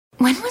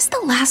When was the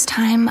last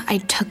time I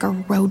took a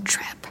road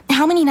trip?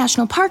 How many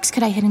national parks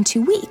could I hit in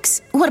 2 weeks?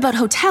 What about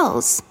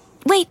hotels?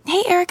 Wait,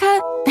 hey,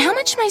 Erica, how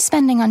much am I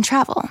spending on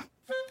travel?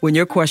 When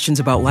your questions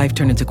about life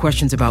turn into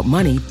questions about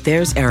money,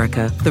 there's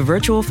Erica, the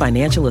virtual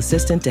financial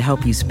assistant to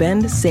help you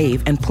spend,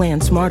 save, and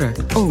plan smarter.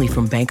 Only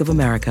from Bank of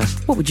America.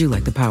 What would you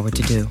like the power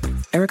to do?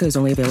 Erica is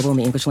only available in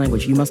the English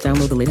language. You must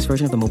download the latest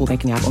version of the mobile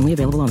banking app, only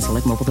available on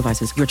select mobile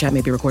devices. Your chat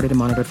may be recorded and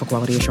monitored for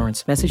quality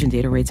assurance. Message and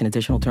data rates and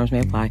additional terms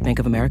may apply. Bank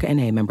of America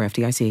N.A., member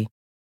FDIC.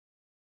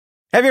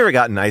 Have you ever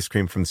gotten ice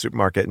cream from the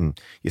supermarket and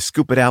you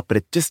scoop it out, but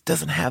it just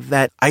doesn't have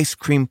that ice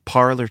cream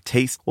parlor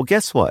taste? Well,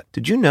 guess what?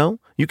 Did you know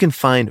you can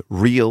find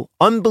real,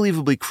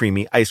 unbelievably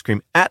creamy ice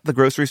cream at the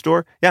grocery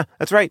store? Yeah,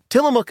 that's right.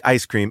 Tillamook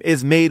ice cream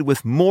is made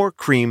with more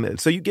cream,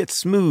 so you get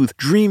smooth,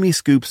 dreamy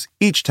scoops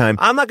each time.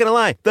 I'm not going to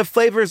lie. The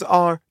flavors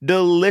are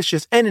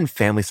delicious and in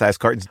family-sized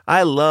cartons.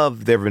 I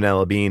love their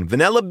vanilla bean.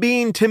 Vanilla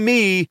bean, to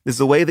me, is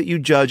the way that you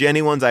judge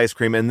anyone's ice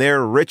cream, and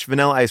their rich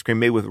vanilla ice cream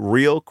made with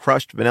real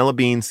crushed vanilla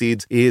bean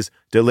seeds is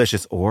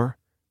delicious. Or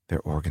their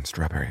Oregon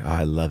strawberry. Oh,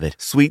 I love it.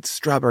 Sweet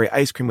strawberry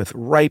ice cream with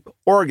ripe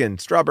Oregon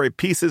strawberry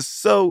pieces.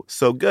 So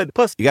good.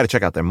 Plus, you got to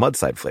check out their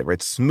Mudside flavor.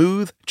 It's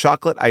smooth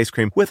chocolate ice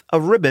cream with a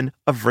ribbon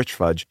of rich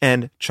fudge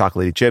and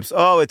chocolatey chips.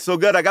 Oh, it's so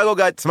good. I gotta go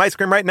get some ice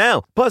cream right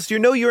now. Plus, you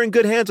know you're in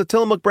good hands with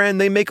Tillamook brand.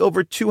 They make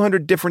over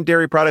 200 different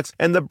dairy products,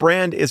 and the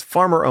brand is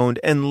farmer-owned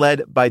and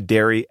led by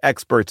dairy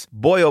experts.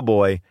 Boy, oh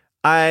boy.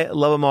 I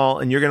love them all,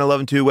 and you're going to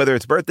love them too. Whether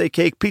it's birthday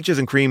cake, peaches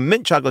and cream,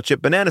 mint chocolate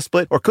chip, banana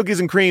split, or cookies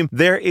and cream,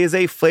 there is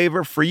a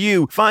flavor for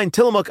you. Find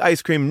Tillamook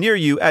ice cream near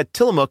you at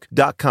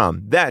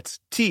Tillamook.com. That's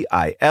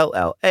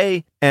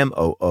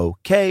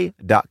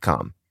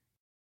TILLAMOOK.com.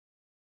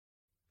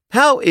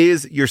 How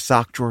is your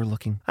sock drawer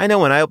looking? I know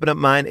when I open up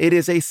mine, it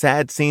is a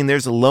sad scene.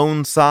 There's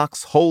lone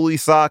socks, holy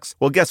socks.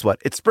 Well, guess what?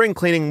 It's spring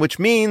cleaning, which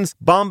means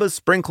Bombas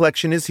spring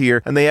collection is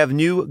here, and they have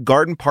new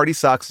garden party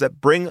socks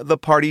that bring the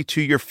party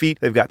to your feet.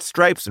 They've got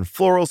stripes and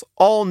florals,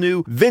 all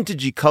new,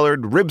 vintagey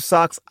colored rib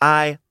socks.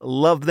 I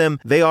love them.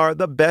 They are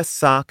the best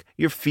sock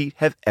your feet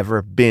have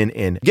ever been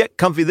in. Get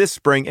comfy this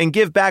spring and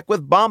give back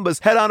with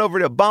Bombas. Head on over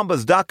to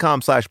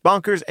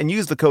bombas.com/bonkers and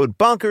use the code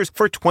bonkers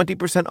for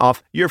 20%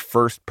 off your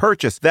first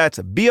purchase. That's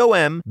bombas.com/bonkers.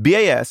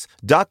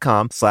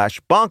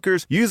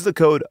 Use the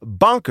code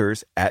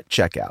bonkers at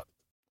checkout.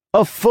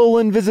 A full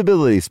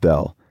invisibility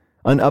spell,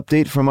 an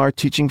update from our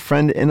teaching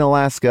friend in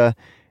Alaska,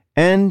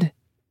 and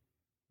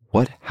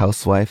what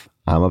housewife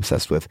I'm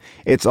obsessed with.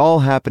 It's all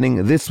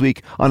happening this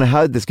week on a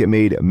How Did This Get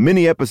Made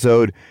mini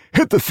episode.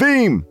 Hit the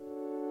theme!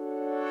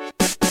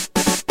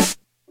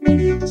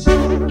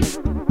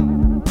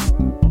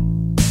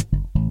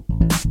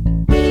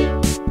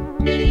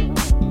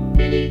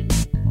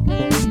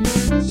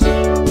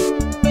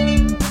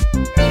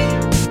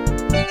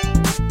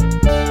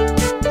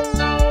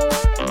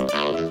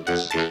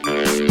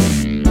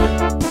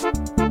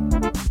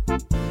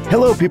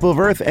 Hello, people of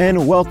Earth,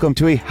 and welcome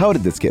to a How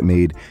Did This Get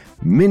Made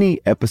mini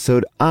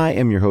episode. I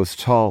am your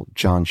host, Tall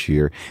John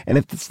Shear, and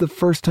if it's the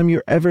first time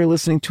you're ever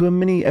listening to a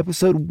mini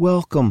episode,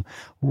 welcome.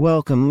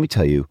 Let me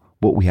tell you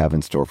what we have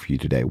in store for you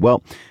today.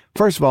 Well,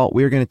 first of all,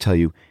 we're going to tell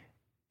you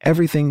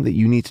everything that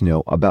you need to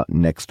know about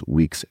next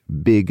week's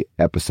big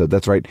episode.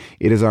 That's right.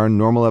 It is our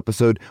normal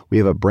episode. We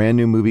have a brand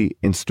new movie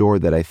in store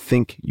that I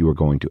think you are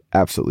going to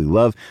absolutely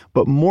love.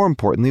 But more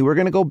importantly, we're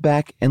going to go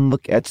back and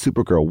look at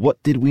Supergirl.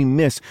 What did we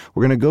miss?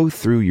 We're going to go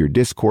through your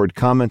Discord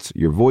comments,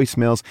 your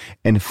voicemails,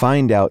 and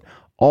find out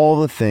all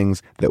the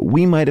things that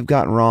we might have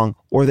gotten wrong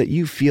or that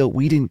you feel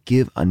we didn't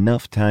give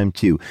enough time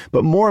to.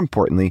 But more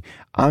importantly,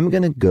 I'm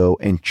going to go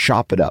and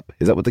chop it up.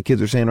 Is that what the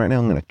kids are saying right now?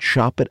 I'm going to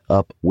chop it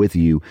up with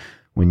you.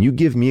 When you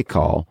give me a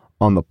call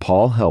on the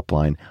Paul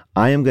helpline,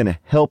 I am going to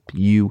help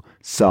you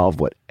solve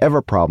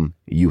whatever problem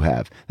you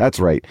have. That's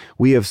right.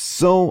 We have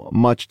so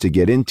much to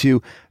get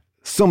into.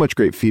 So much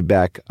great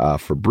feedback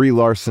for Brie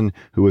Larson,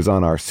 who was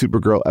on our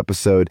Supergirl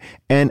episode,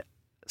 and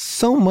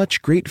so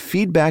much great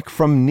feedback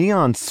from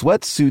Neon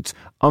Sweatsuit's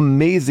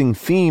amazing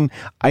theme.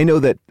 I know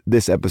that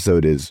this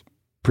episode is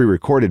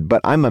pre-recorded,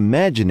 but I'm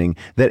imagining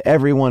that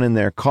everyone in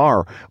their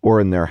car or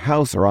in their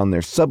house or on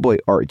their subway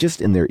or just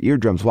in their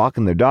eardrums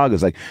walking their dog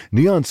is like,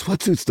 Neon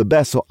Sweatsuit's the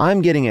best. So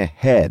I'm getting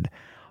ahead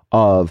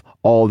of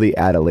all the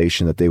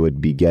adulation that they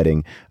would be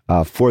getting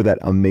for that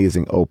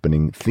amazing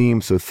opening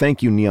theme. So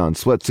thank you, Neon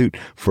Sweatsuit,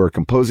 for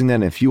composing that.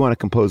 And if you want to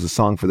compose a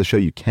song for the show,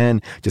 you can.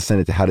 Just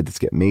send it to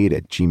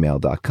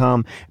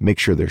howdidthisgetmade@gmail.com. Make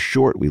sure they're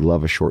short. We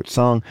love a short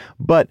song.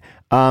 But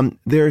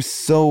there's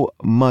so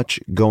much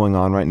going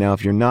on right now.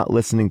 If you're not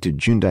listening to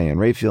June Diane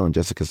Raphael and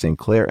Jessica St.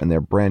 Clair and their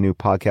brand new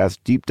podcast,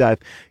 Deep Dive,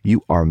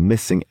 you are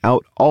missing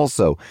out.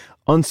 Also,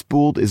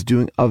 Unspooled is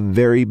doing a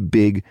very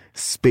big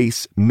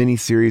space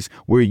miniseries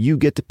where you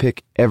get to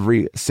pick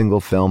every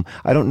single film.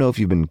 I don't know if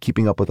you've been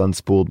keeping up with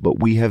Unspooled, but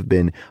we have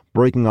been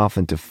breaking off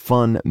into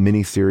fun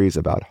miniseries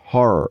about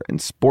horror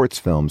and sports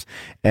films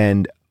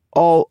and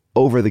all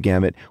over the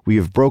gamut. We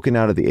have broken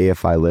out of the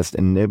AFI list,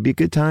 and it'd be a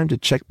good time to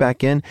check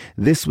back in.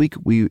 This week,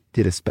 we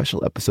did a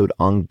special episode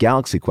on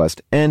Galaxy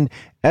Quest, and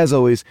As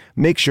always,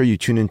 make sure you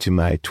tune into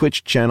my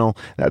Twitch channel.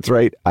 That's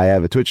right, I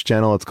have a Twitch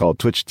channel. It's called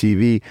Twitch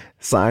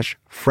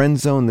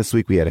TV/Friendzone. This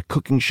week we had a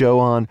cooking show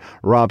on.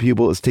 Rob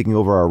Hubel is taking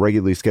over our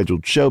regularly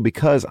scheduled show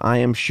because I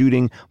am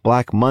shooting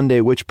Black Monday,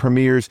 which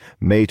premieres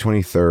May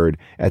 23rd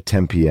at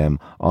 10 p.m.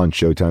 on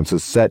Showtime. So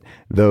set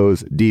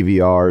those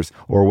DVRs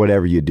or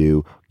whatever you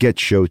do. Get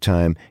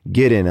Showtime,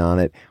 get in on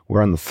it.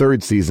 We're on the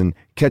third season.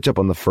 Catch up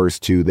on the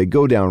first two. They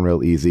go down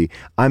real easy.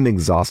 I'm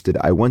exhausted.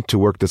 I went to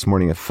work this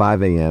morning at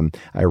 5 a.m.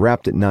 I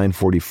wrapped at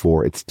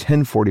 9:44. It's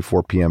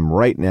 10:44 p.m.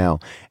 right now,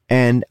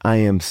 and I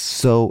am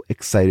so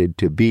excited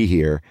to be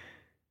here.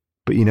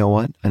 But you know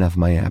what? Enough of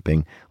my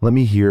yapping. Let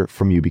me hear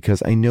from you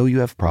because I know you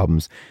have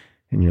problems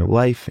in your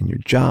life and your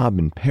job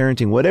and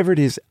parenting, whatever it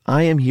is.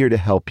 I am here to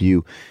help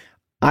you.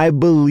 I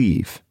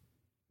believe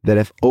that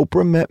if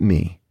Oprah met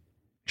me,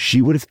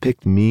 she would have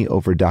picked me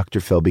over Dr.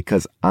 Phil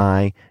because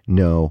I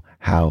know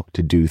how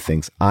to do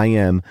things. I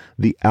am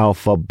the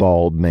alpha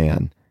bald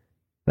man.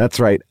 That's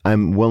right.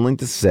 I'm willing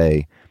to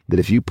say that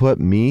if you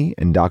put me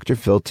and Dr.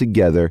 Phil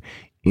together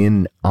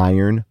in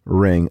iron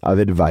ring of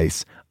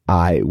advice,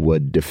 I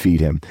would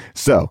defeat him.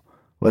 So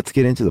let's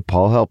get into the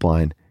Paul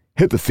Helpline.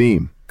 Hit the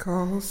theme.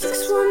 Call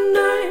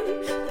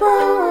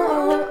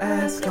 619-PAUL.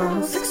 Ask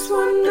call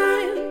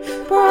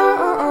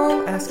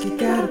 619-PAUL. Ask you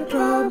got a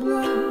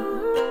problem.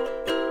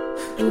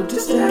 Well,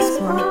 just ask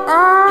Paul.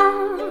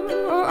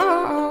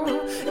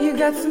 You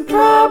got some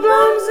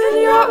problems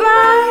in your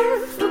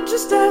life. Well,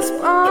 just ask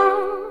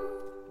Paul.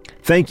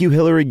 Thank you,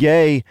 Hillary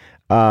Gay.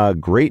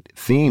 Great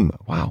theme.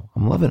 Wow,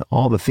 I'm loving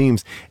all the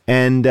themes.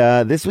 And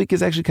this week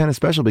is actually kind of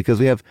special because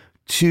we have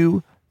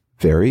two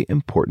very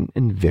important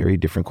and very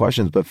different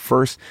questions. But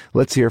first,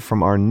 let's hear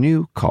from our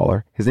new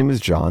caller. His name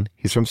is John.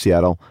 He's from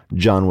Seattle.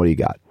 John, what do you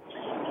got?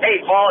 Hey,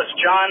 Paul, it's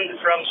John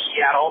from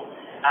Seattle.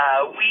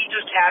 We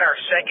just had our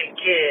second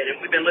kid,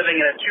 and we've been living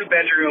in a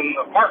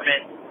 2-bedroom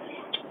apartment.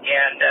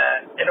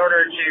 And in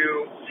order to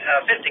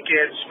fit the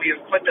kids, we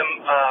have put them.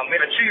 We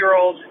have a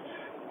 2-year-old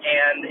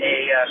and a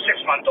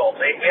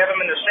 6-month-old. We have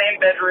them in the same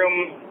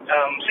bedroom,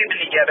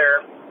 sleeping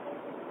together,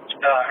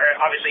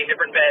 obviously in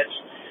different beds.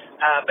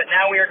 But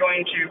now we are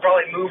going to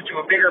probably move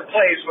to a bigger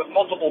place with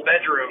multiple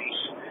bedrooms.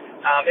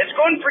 It's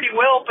going pretty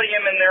well putting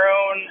them in their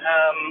own,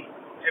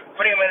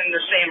 putting them in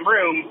the same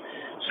room.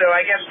 So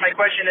I guess my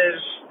question is,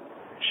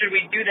 should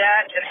we do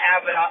that and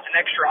have an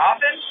extra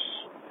office,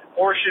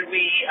 or should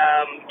we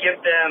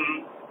give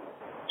them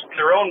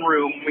their own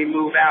room when we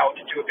move out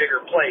to a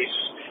bigger place?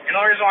 And the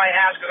reason why I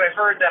ask is I've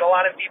heard that a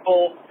lot of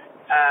people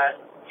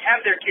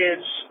have their kids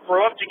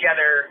grow up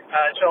together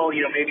until,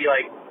 maybe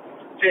like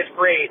 5th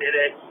grade, and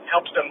it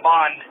helps them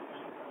bond.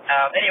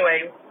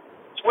 Anyway,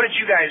 what did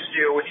you guys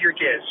do with your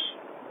kids?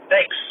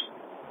 Thanks.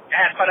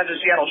 I had fun at the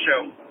Seattle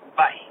show.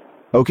 Bye.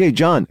 Okay,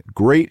 John,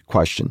 great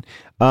question.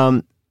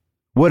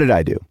 What did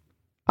I do?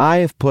 I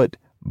have put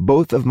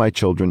both of my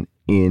children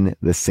in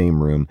the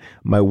same room.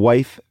 My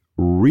wife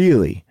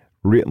my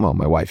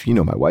wife,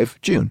 my wife,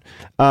 June,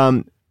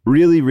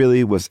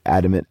 really was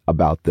adamant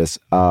about this.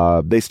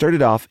 They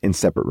started off in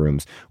separate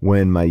rooms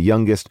when my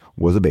youngest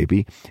was a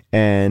baby.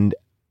 And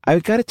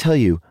I've got to tell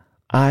you,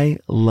 I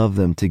love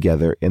them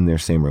together in their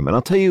same room. And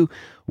I'll tell you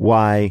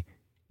why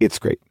it's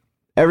great.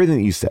 Everything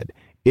that you said,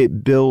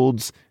 it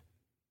builds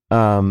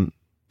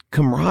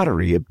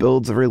camaraderie. It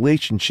builds a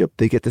relationship.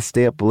 They get to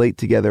stay up late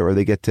together, or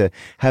they get to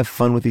have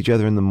fun with each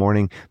other in the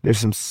morning. There's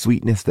some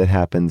sweetness that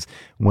happens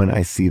when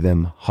I see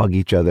them hug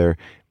each other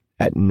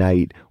at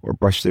night or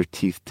brush their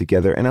teeth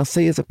together. And I'll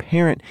say, as a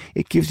parent,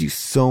 it gives you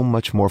so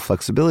much more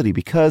flexibility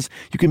because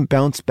you can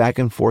bounce back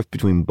and forth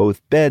between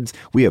both beds.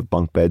 We have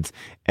bunk beds,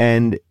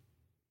 and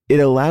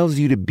it allows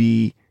you to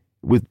be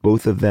with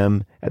both of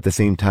them at the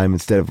same time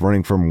instead of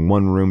running from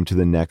one room to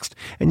the next.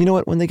 And you know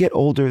what? When they get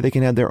older, they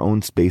can have their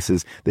own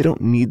spaces. They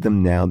don't need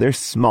them now. They're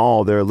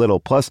small. They're little.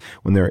 Plus,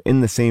 when they're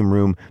in the same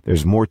room,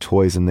 there's more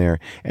toys in there.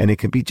 And it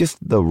can be just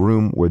the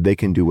room where they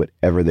can do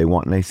whatever they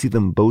want. And I see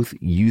them both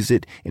use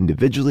it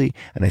individually,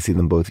 and I see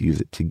them both use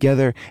it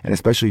together. And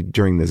especially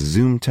during the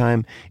Zoom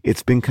time,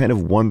 it's been kind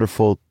of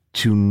wonderful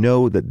to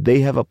know that they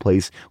have a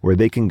place where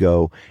they can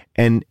go.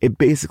 And it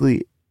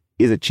basically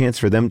is a chance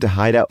for them to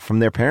hide out from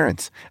their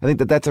parents. I think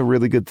that that's a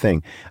really good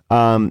thing.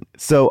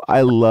 So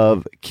I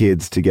love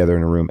kids together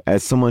in a room.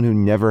 As someone who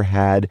never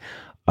had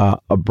a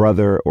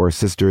brother or a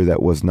sister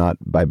that was not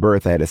by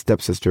birth, I had a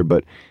stepsister,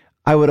 but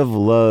I would have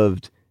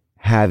loved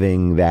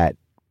having that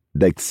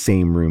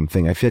same room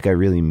thing. I feel like I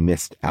really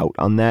missed out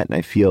on that. And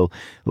I feel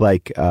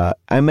like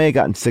I may have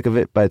gotten sick of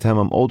it by the time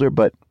I'm older,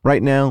 but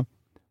right now,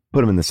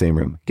 put them in the same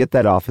room. Get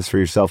that office for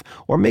yourself,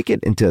 or make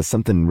it into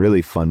something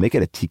really fun. Make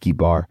it a tiki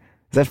bar.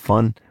 Is that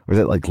fun? Or is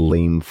that like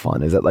lame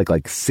fun? Is that like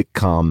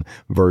sitcom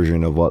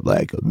version of what,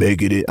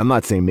 make it? I'm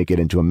not saying make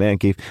it into a man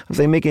cave. I'm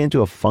saying make it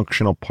into a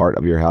functional part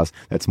of your house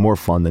that's more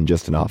fun than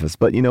just an office.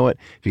 But you know what?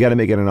 If you got to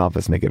make it an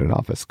office, make it an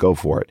office. Go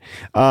for it.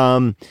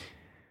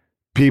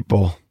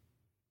 People,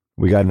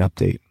 we got an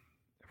update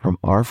from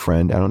our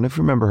friend. I don't know if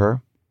you remember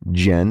her,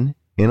 Jen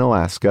in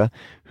Alaska,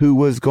 who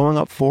was going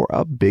up for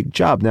a big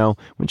job. Now,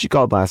 when she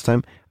called last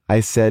time,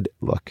 I said,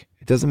 look,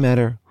 It doesn't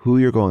matter who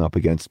you're going up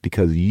against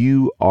because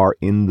you are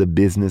in the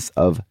business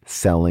of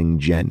selling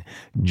Jen.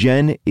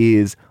 Jen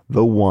is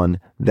the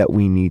one that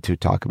we need to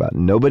talk about,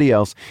 nobody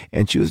else.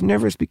 And she was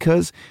nervous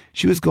because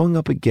she was going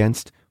up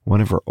against one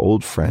of her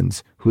old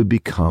friends who had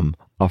become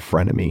a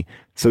frenemy.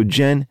 So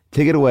Jen,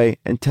 take it away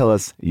and tell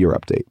us your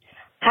update.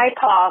 Hi,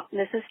 Paul.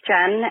 This is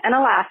Jen in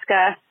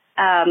Alaska.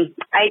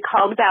 I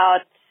called about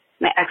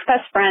my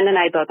ex-best friend and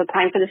I both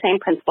applying for the same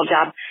principal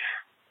job.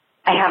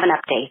 I have an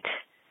update.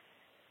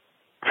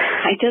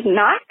 I did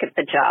not get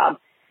the job,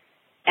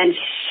 and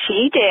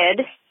she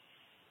did,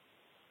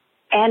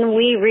 and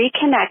we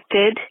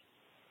reconnected.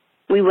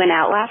 We went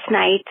out last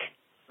night.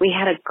 We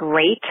had a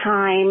great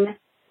time,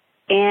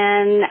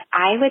 and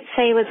I would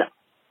say it was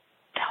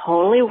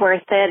totally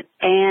worth it,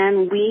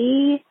 and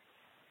we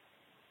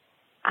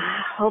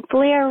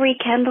hopefully are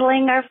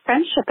rekindling our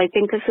friendship. I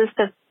think this is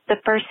the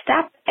first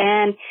step,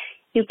 and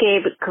you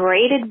gave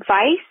great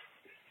advice,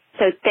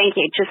 so thank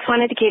you. Just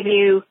wanted to give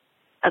you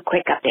a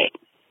quick update.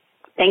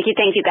 Thank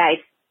you, guys.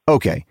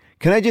 Okay,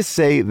 can I just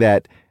say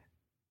that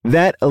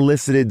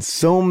elicited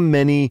so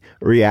many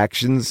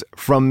reactions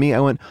from me. I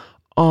went,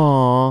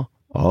 aw,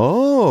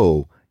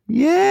 oh,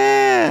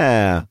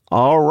 yeah,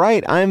 all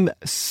right. I'm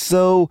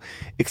so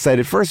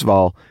excited. First of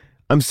all,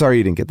 I'm sorry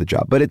you didn't get the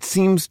job, but it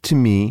seems to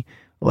me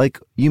like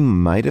you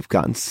might have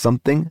gotten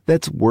something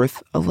that's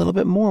worth a little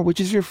bit more, which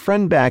is your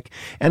friend back.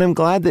 And I'm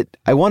glad that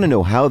I want to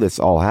know how this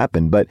all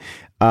happened, but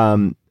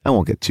I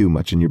won't get too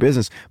much in your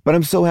business, but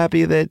I'm so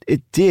happy that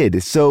it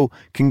did. So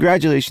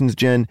congratulations,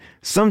 Jen.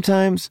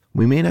 Sometimes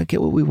we may not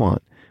get what we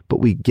want, but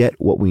we get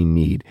what we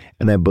need.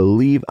 And I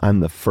believe I'm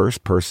the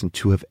first person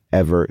to have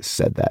ever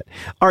said that.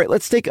 All right,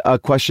 let's take a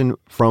question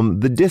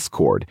from the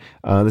Discord.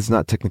 This is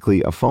not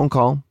technically a phone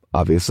call,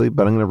 obviously,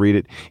 but I'm going to read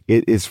it.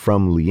 It is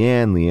from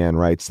Leanne. Leanne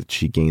writes that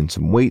she gained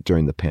some weight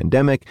during the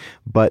pandemic,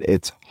 but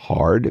it's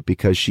hard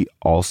because she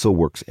also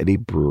works at a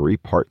brewery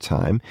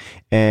part-time,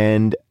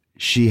 and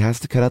she has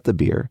to cut out the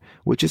beer,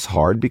 which is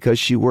hard because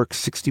she works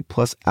 60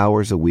 plus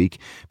hours a week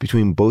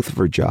between both of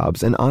her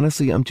jobs. And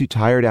honestly, I'm too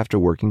tired after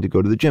working to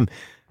go to the gym.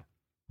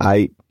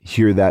 I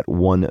hear that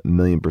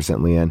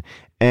 1,000,000%, Leanne.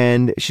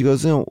 And she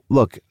goes,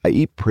 look, I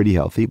eat pretty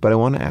healthy, but I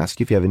want to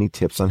ask you if you have any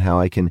tips on how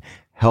I can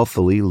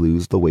healthily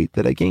lose the weight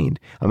that I gained.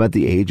 I'm at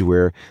the age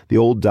where the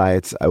old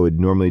diets I would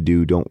normally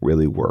do don't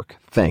really work.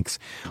 Thanks.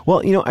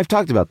 Well, I've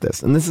talked about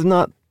this, and this is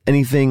not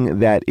anything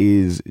that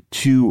is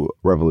too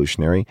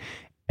revolutionary.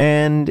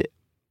 And,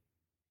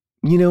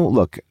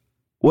 look,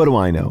 what do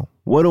I know?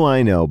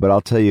 But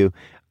I'll tell you,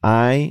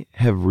 I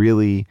have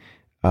really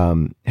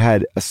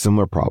had a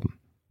similar problem.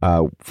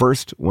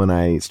 First, when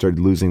I started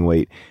losing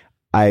weight,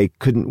 I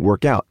couldn't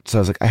work out. So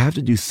I was like, I have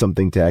to do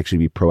something to actually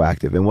be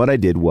proactive. And what I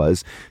did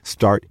was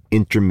start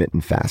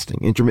intermittent fasting.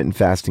 Intermittent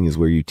fasting is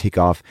where you take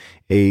off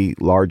a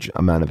large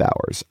amount of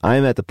hours.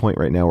 I'm at the point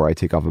right now where I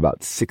take off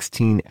about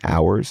 16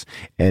 hours,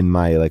 and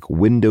my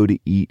window to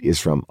eat is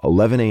from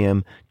 11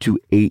 a.m. to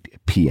 8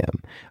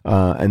 p.m.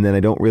 And then I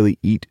don't really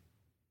eat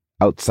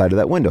outside of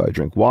that window. I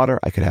drink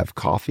water. I could have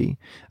coffee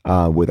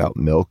without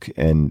milk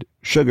and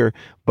sugar,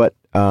 but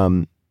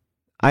I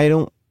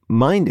don't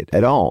mind it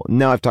at all.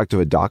 Now I've talked to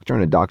a doctor,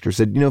 and a doctor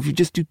said, if you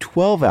just do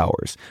 12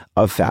 hours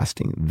of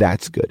fasting,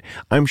 that's good.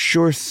 I'm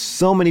sure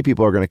so many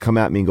people are going to come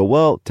at me and go,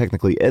 well,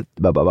 technically,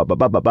 blah, blah, blah,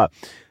 blah, blah, blah.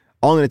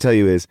 All I'm going to tell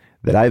you is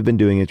that I've been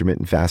doing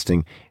intermittent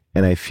fasting,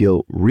 and I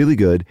feel really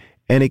good,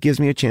 and it gives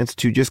me a chance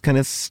to just kind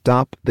of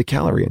stop the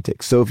calorie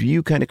intake. So if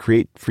you kind of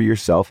create for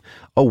yourself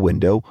a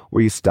window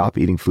where you stop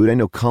eating food. I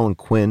know Colin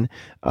Quinn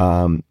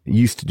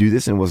used to do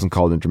this, and it wasn't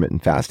called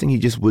intermittent fasting. He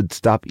just would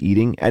stop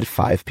eating at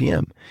 5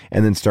 p.m.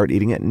 and then start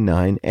eating at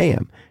 9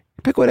 a.m.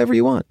 Pick whatever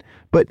you want,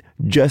 but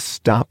just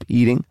stop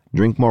eating,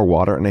 drink more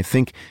water, and I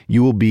think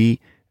you will be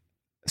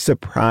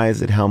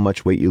surprised at how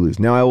much weight you lose.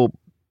 Now, I will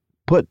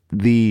put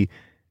the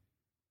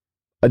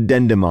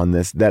addendum on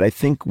this that I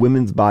think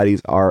women's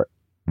bodies are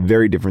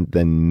very different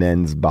than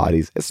men's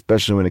bodies,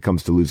 especially when it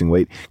comes to losing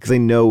weight, because I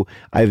know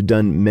I've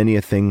done many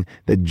a thing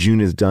that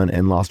June has done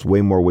and lost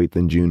way more weight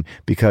than June,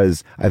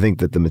 because I think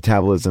that the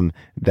metabolism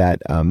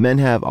that men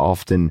have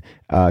often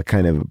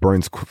kind of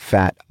burns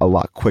fat a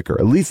lot quicker.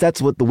 At least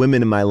that's what the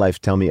women in my life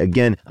tell me.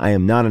 Again, I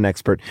am not an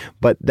expert,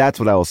 but that's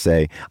what I will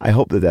say. I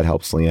hope that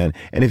helps, Leanne.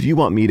 And if you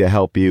want me to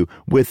help you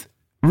with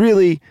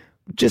really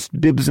just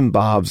bibs and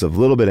bobs of a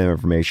little bit of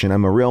information,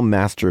 I'm a real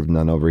master of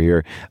none over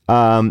here.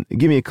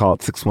 Give me a call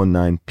at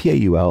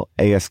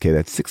 619-PAUL-ASK.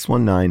 That's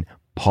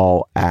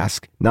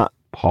 619-PAUL-ASK, not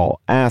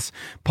Paul Ass.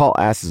 Paul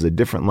Ass is a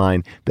different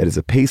line that is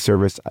a pay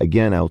service.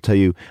 Again, I will tell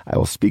you, I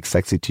will speak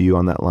sexy to you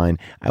on that line.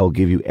 I will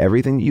give you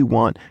everything you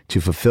want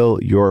to fulfill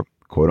your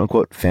quote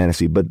unquote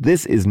fantasy, but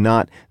this is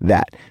not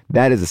that.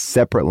 That is a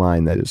separate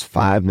line that is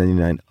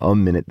 $5.99 a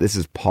minute. This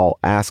is Paul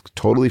Ask,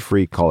 totally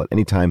free. Call it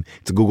anytime.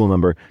 It's a Google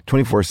number,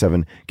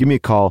 24/7. Give me a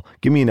call.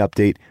 Give me an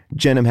update.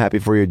 Jen, I'm happy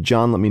for you.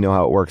 John, let me know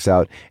how it works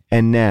out.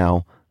 And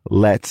now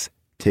let's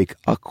take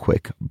a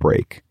quick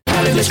break.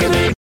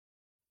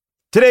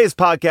 Today's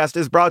podcast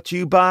is brought to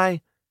you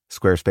by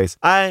Squarespace.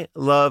 I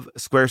love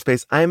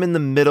Squarespace. I'm in the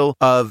middle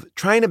of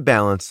trying to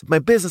balance my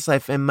business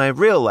life and my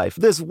real life.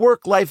 This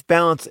work-life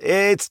balance,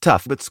 it's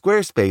tough, but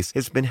Squarespace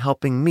has been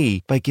helping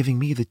me by giving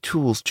me the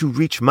tools to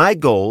reach my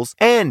goals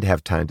and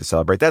have time to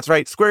celebrate. That's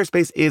right.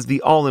 Squarespace is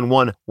the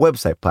all-in-one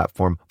website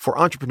platform for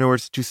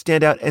entrepreneurs to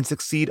stand out and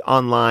succeed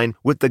online.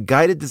 With the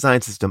guided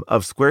design system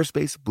of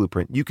Squarespace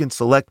Blueprint, you can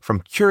select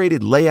from curated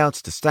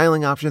layouts to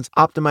styling options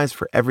optimized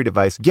for every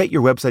device. Get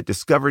your website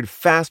discovered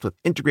fast with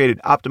integrated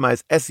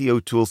optimized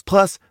SEO tools.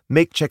 Plus,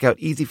 make checkout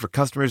easy for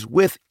customers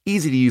with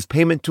easy-to-use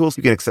payment tools.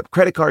 You can accept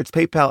credit cards,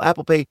 PayPal,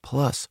 Apple Pay.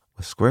 Plus,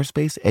 with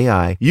Squarespace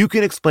AI, you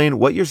can explain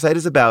what your site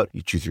is about.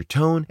 You choose your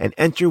tone and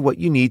enter what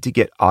you need to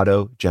get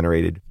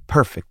auto-generated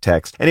perfect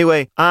text.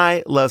 Anyway,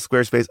 I love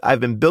Squarespace. I've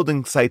been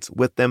building sites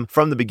with them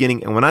from the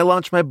beginning. And when I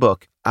launched my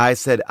book, I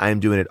said I'm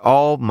doing it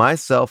all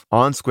myself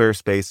on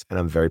Squarespace, and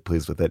I'm very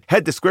pleased with it.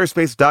 Head to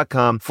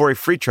squarespace.com for a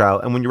free trial.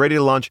 And when you're ready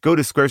to launch, go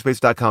to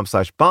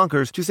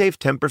squarespace.com/bonkers to save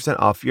 10%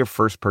 off your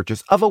first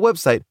purchase of a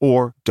website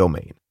or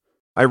domain.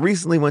 I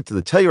recently went to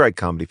the Telluride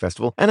Comedy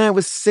Festival, and I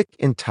was sick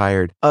and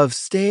tired of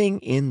staying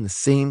in the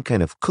same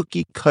kind of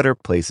cookie cutter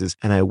places.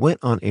 And I went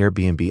on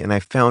Airbnb and I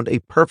found a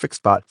perfect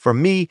spot for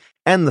me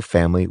and the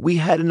family. We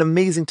had an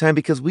amazing time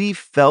because we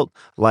felt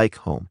like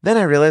home. Then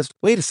I realized,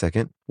 wait a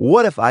second,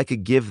 what if I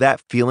could give that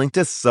feeling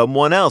to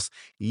someone else?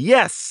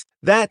 Yes,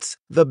 that's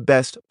the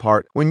best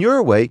part. When you're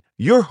away,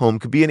 your home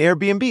could be an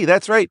Airbnb.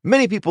 That's right.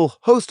 Many people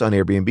host on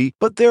Airbnb,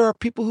 but there are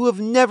people who have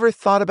never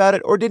thought about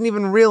it or didn't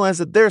even realize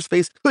that their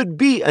space could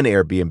be an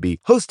Airbnb.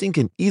 Hosting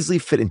can easily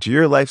fit into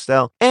your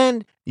lifestyle,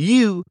 and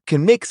you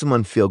can make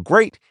someone feel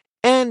great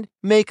and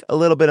make a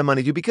little bit of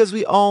money too, because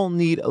we all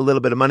need a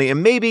little bit of money.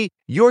 And maybe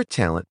your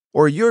talent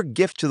or your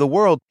gift to the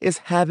world is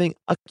having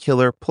a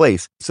killer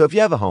place. So if you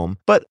have a home,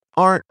 but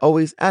aren't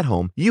always at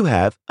home, you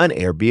have an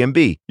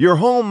Airbnb. Your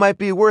home might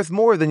be worth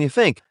more than you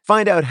think.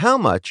 Find out how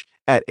much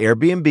at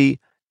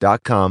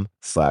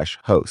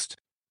airbnb.com/host.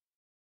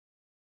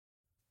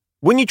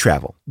 When you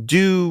travel,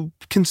 do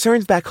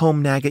concerns back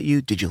home nag at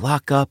you? Did you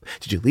lock up?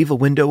 Did you leave a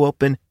window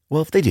open?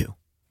 Well, if they do,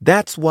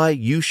 that's why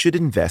you should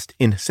invest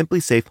in Simply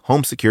Safe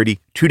Home Security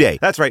today.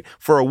 That's right.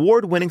 For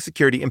award-winning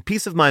security and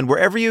peace of mind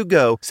wherever you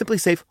go, Simply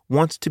Safe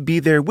wants to be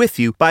there with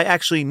you by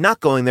actually not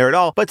going there at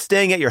all, but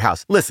staying at your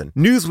house. Listen,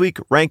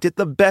 Newsweek ranked it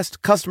the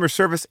best customer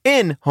service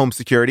in home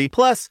security.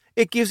 Plus,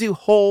 it gives you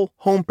whole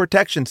home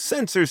protection,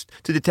 sensors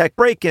to detect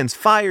break-ins,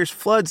 fires,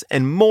 floods,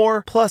 and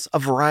more, plus a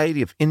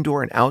variety of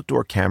indoor and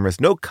outdoor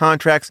cameras, no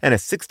contracts, and a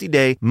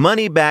 60-day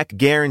money-back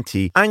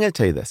guarantee. I'm going to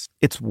tell you this.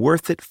 It's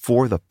worth it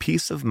for the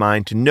peace of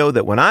mind to know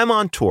that when I'm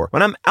on tour,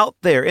 when I'm out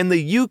there in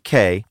the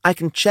UK, I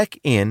can check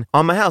in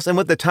on my house. And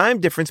with the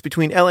time difference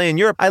between LA and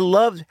Europe, I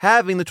loved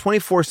having the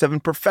 24/7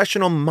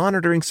 professional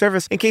monitoring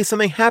service in case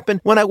something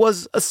happened when I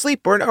was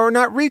asleep or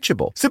not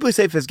reachable. Simply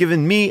Safe has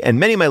given me and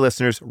many of my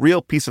listeners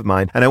real peace of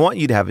mind, and I want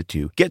you to have it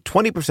too. Get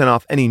 20%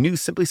 off any new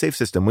Simply Safe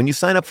system when you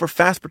sign up for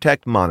Fast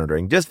Protect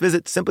monitoring. Just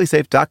visit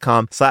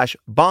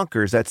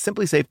simplysafe.com/bonkers. That's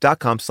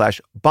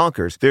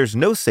simplysafe.com/bonkers. There's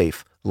no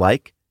safe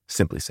like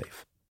Simply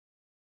Safe.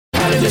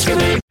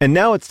 And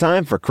now it's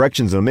time for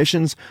Corrections and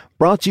Omissions,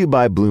 brought to you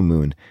by Blue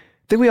Moon. I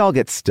think we all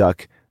get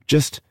stuck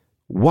just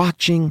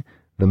watching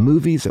the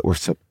movies that we're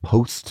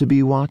supposed to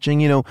be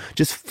watching,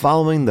 just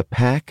following the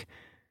pack.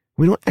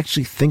 We don't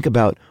actually think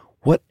about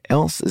what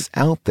else is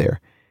out there.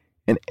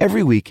 And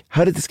every week,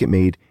 How Did This Get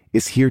Made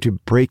is here to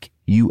break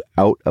you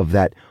out of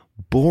that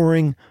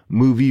boring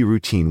movie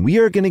routine. We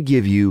are going to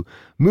give you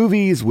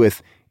movies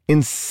with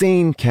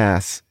insane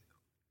casts,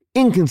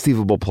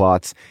 inconceivable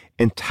plots,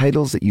 and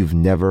titles that you've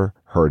never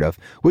heard of,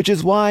 which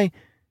is why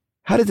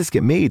How Did This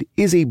Get Made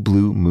is a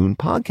Blue Moon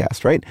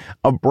podcast, right?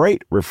 A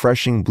bright,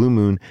 refreshing Blue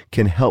Moon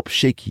can help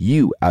shake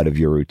you out of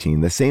your routine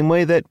the same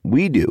way that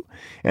we do.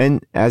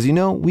 And as you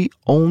know, we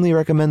only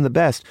recommend the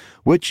best,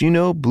 which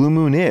Blue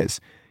Moon is.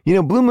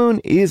 Blue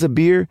Moon is a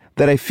beer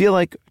that I feel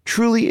like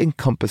truly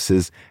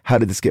encompasses How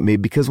Did This Get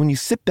Made, because when you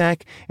sit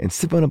back and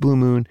sip on a Blue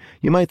Moon,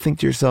 you might think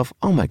to yourself,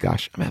 oh my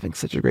gosh, I'm having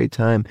such a great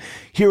time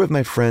here with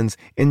my friends,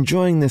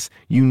 enjoying this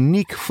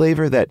unique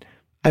flavor that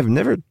I've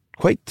never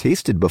quite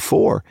tasted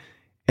before.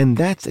 And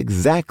that's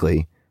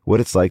exactly what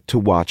it's like to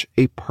watch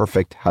a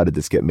perfect How Did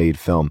This Get Made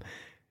film.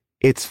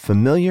 It's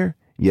familiar,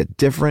 yet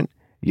different,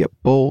 yet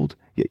bold,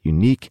 yet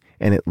unique,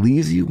 and it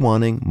leaves you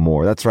wanting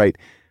more. That's right.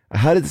 A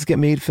How Did This Get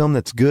Made film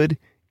that's good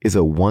is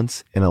a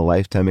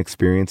once-in-a-lifetime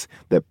experience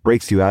that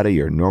breaks you out of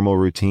your normal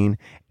routine,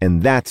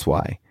 and that's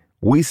why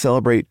we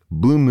celebrate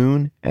Blue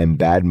Moon and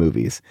bad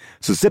movies.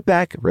 So sit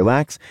back,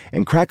 relax,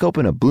 and crack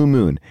open a Blue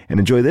Moon and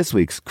enjoy this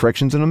week's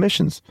Corrections and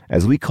Omissions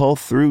as we call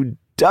through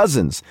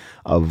dozens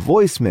of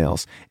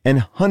voicemails and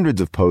hundreds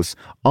of posts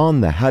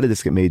on the How Did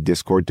This Get Made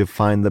Discord to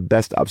find the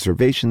best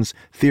observations,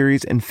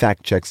 theories, and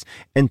fact checks,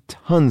 and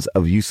tons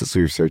of useless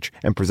research,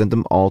 and present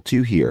them all to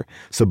you here.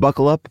 So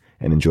buckle up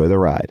and enjoy the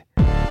ride.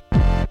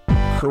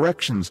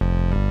 Corrections.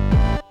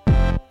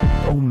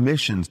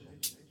 Omissions.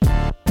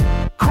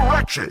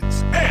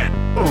 Corrections and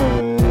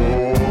omissions.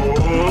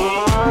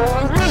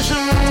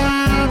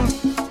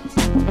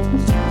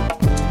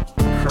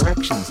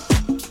 Corrections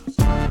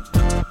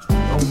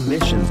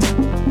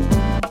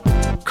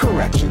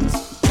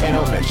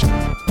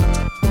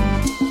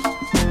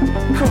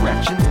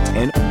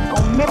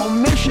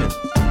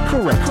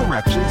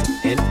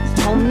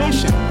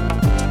Omission.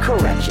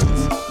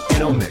 Corrections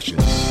and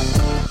omissions.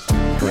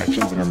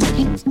 Corrections and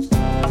omissions.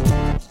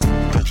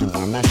 Corrections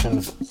and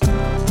omissions.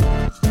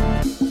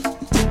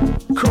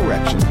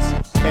 Corrections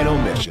and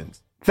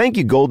omissions. Thank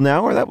you, Golden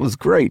Hour. That was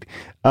great.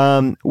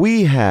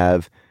 We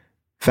have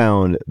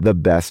found the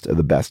best of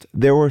the best.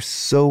 There were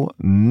so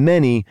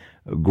many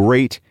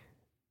great,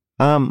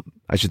 I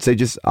should say,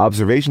 just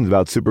observations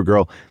about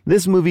Supergirl.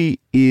 This movie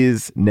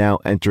is now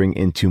entering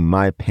into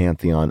my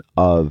pantheon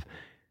of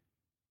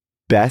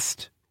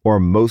best or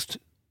most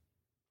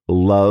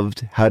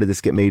loved How Did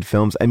This Get Made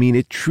films. I mean,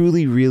 it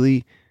truly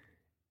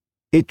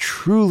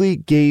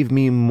gave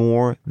me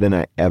more than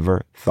I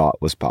ever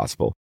thought was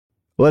possible.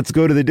 Let's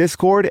go to the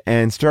Discord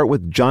and start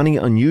with Johnny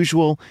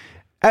Unusual.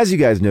 As you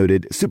guys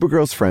noted,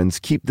 Supergirl's friends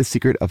keep the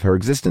secret of her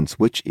existence,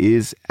 which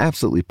is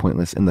absolutely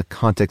pointless in the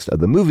context of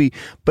the movie,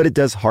 but it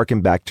does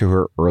harken back to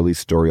her early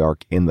story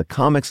arc in the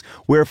comics,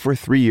 where for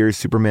 3 years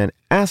Superman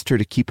asked her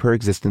to keep her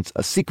existence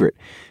a secret.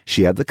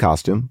 She had the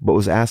costume, but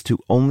was asked to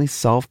only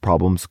solve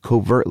problems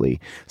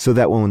covertly, so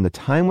that when the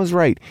time was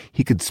right,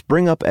 he could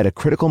spring up at a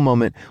critical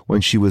moment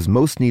when she was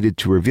most needed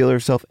to reveal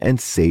herself and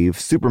save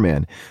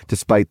Superman.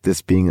 Despite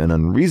this being an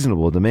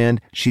unreasonable demand,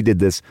 she did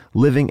this,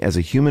 living as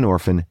a human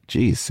orphan.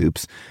 Geez,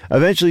 Soups.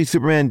 Eventually,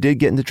 Superman did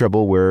get into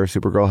trouble where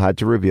Supergirl had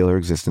to reveal her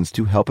existence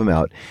to help him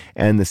out,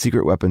 and the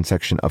secret weapon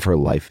section of her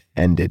life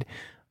ended.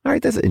 All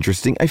right, that's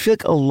interesting. I feel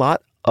like a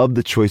lot of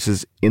the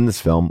choices in this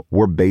film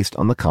were based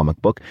on the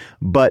comic book,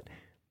 but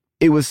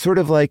it was sort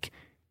of like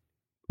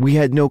we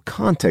had no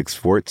context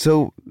for it,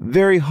 so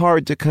very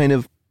hard to kind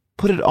of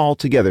put it all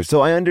together.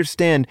 So I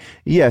understand,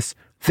 yes,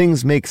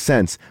 things make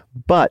sense,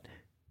 but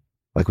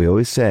like we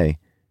always say,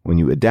 when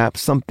you adapt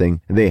something,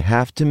 they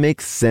have to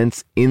make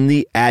sense in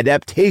the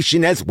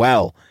adaptation as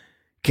well.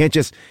 Can't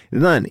just,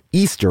 it's not an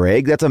Easter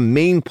egg, that's a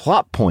main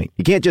plot point.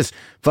 You can't just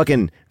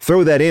fucking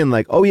throw that in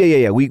like, oh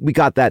yeah, we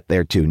got that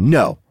there too.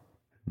 No.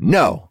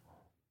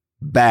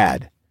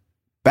 Bad.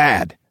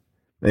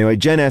 Anyway,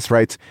 Jen S.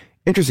 writes,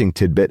 interesting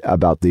tidbit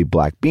about the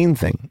black bean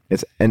thing.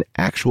 It's an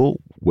actual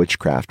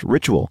witchcraft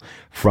ritual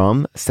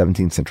from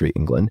 17th century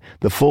England.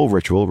 The full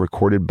ritual,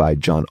 recorded by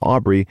John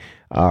Aubrey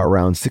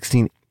around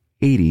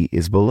 1680,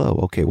 is below.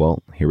 Okay,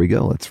 well, here we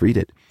go. Let's read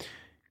it.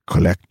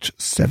 Collect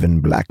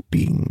 7 black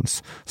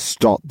beans.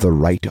 Start the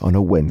rite on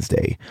a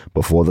Wednesday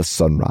before the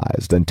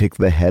sunrise. Then take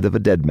the head of a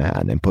dead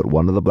man and put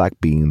one of the black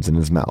beans in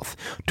his mouth,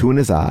 2 in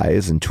his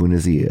eyes and 2 in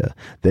his ear.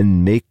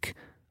 Then make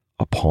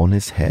upon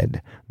his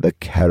head the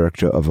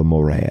character of a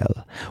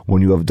morale.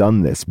 When you have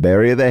done this,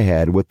 bury the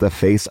head with the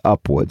face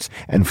upwards,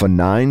 and for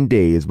 9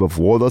 days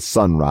before the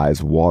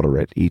sunrise, water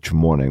it each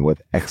morning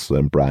with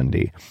excellent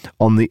brandy.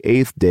 On the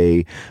 8th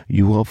day,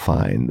 you will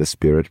find the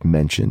spirit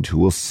mentioned, who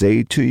will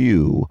say to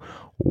you,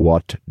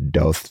 what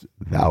dost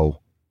thou?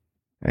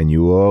 And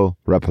you will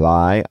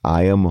reply,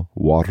 I am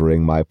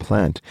watering my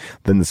plant.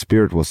 Then the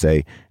spirit will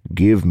say,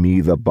 give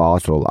me the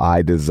bottle,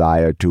 I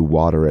desire to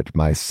water it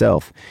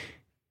myself.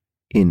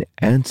 In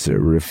answer,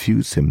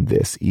 refuse him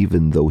this,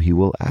 even though he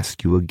will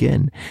ask you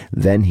again.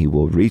 Then he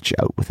will reach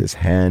out with his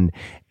hand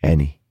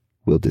and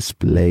will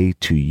display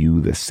to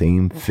you the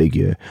same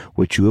figure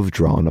which you have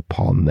drawn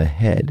upon the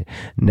head.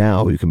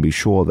 Now you can be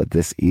sure that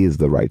this is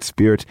the right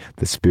spirit,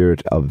 the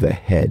spirit of the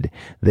head.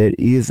 There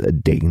is a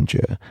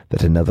danger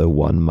that another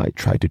one might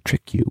try to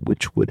trick you,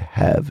 which would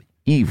have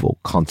evil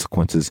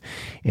consequences,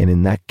 and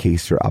in that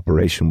case your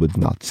operation would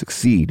not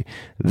succeed.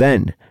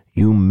 Then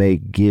you may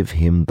give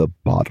him the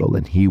bottle,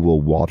 and he will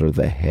water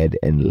the head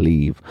and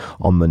leave.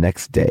 On the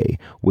next day,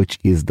 which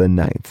is the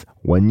 9th,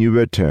 when you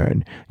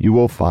return, you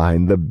will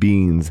find the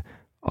beans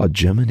are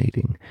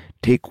germinating.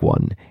 Take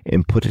one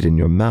and put it in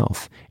your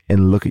mouth,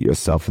 and look at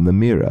yourself in the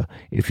mirror.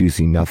 If you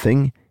see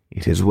nothing,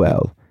 it is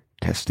well.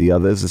 Test the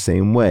others the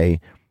same way,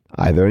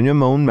 either in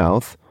your own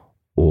mouth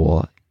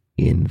or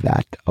in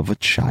that of a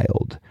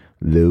child.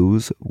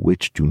 Those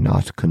which do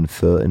not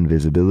confer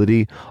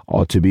invisibility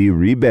are to be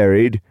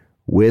reburied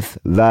with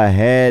the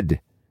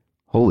head.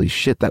 Holy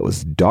shit, that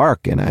was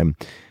dark, and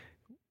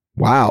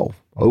wow,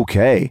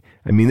 okay.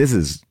 I mean, this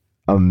is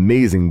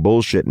amazing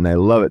bullshit, and I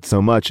love it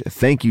so much.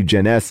 Thank you,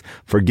 Jen S.,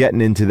 for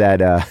getting into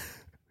that,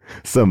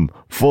 some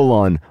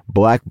full-on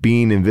black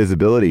bean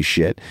invisibility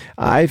shit.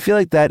 I feel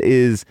like that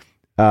is,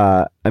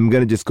 I'm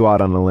going to just go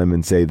out on a limb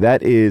and say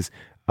that is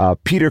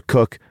Peter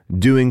Cook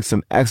doing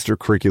some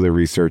extracurricular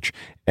research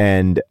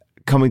and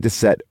coming to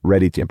set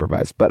ready to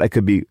improvise, but I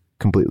could be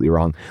completely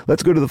wrong.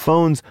 Let's go to the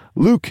phones.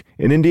 Luke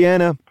in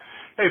Indiana.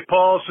 Hey,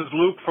 Paul, this is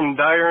Luke from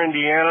Dyer,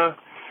 Indiana.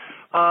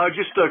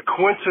 Just a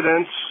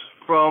coincidence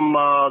from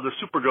the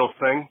Supergirl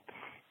thing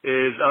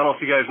is, I don't know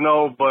if you guys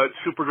know, but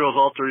Supergirl's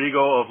alter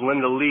ego of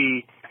Linda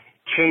Lee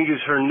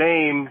changes her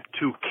name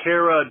to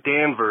Kara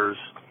Danvers.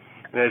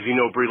 And as you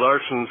know, Brie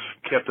Larson's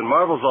Captain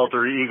Marvel's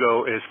alter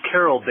ego is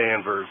Carol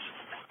Danvers.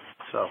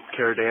 So,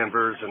 Kara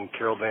Danvers and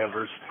Carol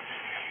Danvers.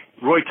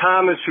 Roy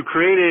Thomas, who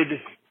created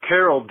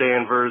Carol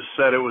Danvers,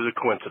 said it was a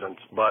coincidence,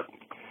 but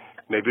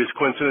maybe it's a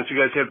coincidence you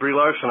guys had Brie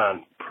Larson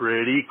on.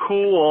 Pretty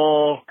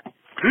cool.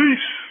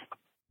 Peace.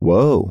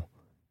 Whoa.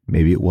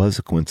 Maybe it was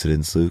a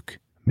coincidence, Luke.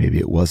 maybe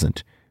it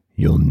wasn't.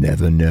 You'll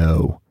never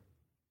know.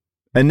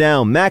 And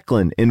now,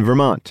 Macklin in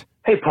Vermont.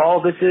 Hey,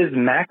 Paul, this is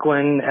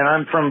Macklin, and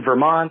I'm from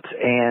Vermont,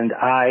 and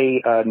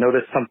I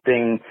noticed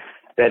something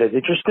that is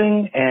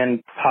interesting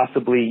and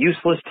possibly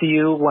useless to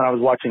you when I was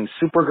watching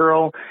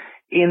Supergirl.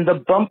 In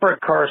the bumper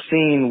car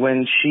scene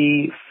when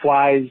she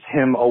flies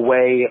him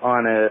away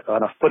on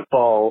a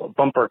football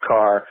bumper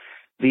car,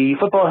 the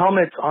football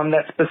helmets on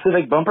that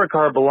specific bumper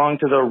car belong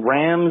to the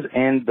Rams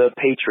and the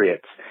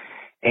Patriots.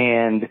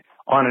 And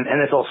on an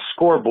NFL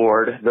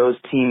scoreboard, those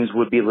teams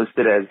would be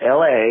listed as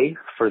LA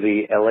for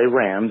the LA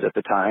Rams at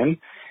the time.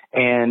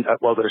 And,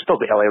 well, they're still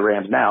the LA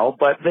Rams now,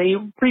 but they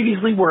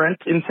previously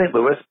weren't in St.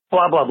 Louis,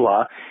 blah, blah,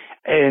 blah.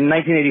 In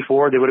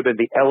 1984, they would have been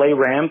the LA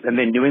Rams and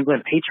the New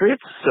England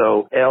Patriots.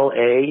 So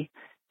LANE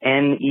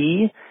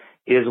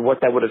is what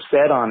that would have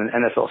said on an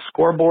NFL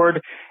scoreboard.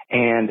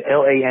 And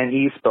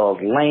LANE spells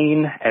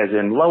Lane, as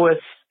in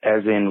Lois,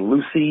 as in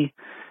Lucy,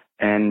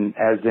 and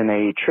as in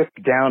a trip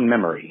down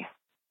memory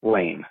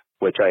lane,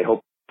 which I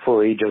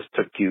hopefully just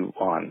took you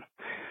on.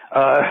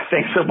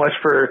 Thanks so much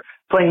for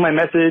playing my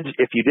message.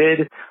 If you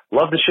did,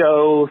 love the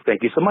show.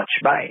 Thank you so much.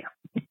 Bye.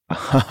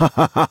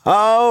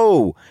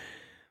 Oh,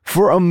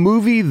 for a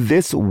movie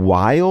this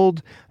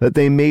wild that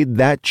they made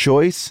that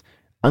choice,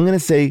 I'm going to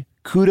say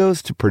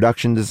kudos to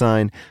production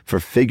design for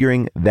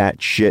figuring that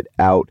shit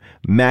out.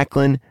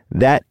 Macklin,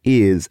 that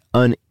is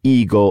an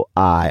eagle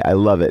eye. I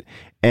love it.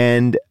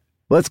 And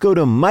let's go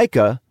to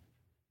Micah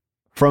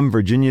from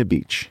Virginia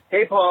Beach.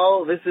 Hey,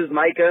 Paul. This is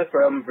Micah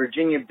from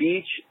Virginia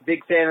Beach.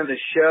 Big fan of the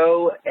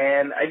show.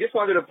 And I just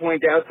wanted to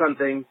point out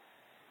something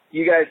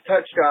you guys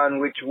touched on,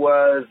 which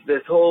was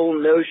this whole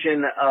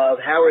notion of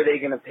how are they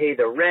going to pay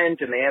the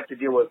rent, and they have to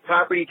deal with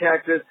property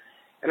taxes.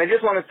 And I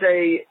just want to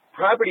say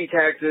property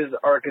taxes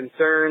are a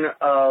concern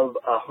of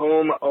a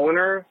home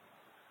owner,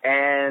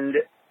 and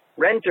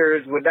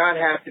renters would not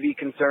have to be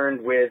concerned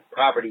with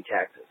property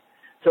taxes.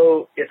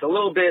 So it's a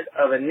little bit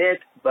of a nit,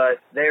 but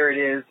there it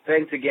is.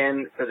 Thanks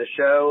again for the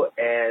show,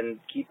 and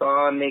keep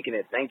on making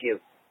it. Thank you.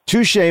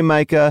 Touche,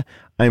 Micah.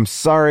 I'm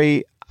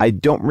sorry. I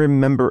don't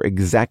remember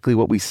exactly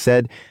what we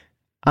said.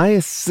 I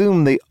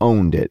assume they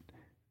owned it.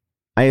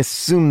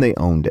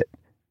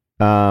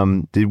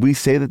 Did we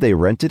say that they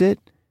rented it?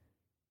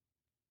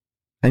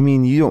 I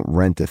mean, you don't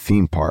rent a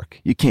theme park.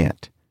 You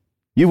can't.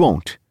 You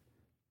won't.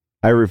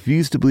 I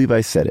refuse to believe I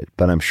said it,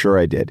 but I'm sure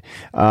I did.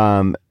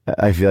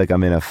 I feel like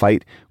I'm in a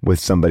fight with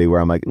somebody where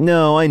I'm like,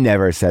 no, I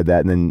never said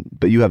that.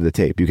 But you have the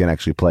tape. You can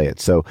actually play it.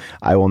 So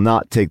I will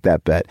not take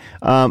that bet.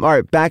 All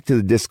right, back to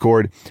the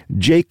Discord.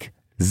 Jake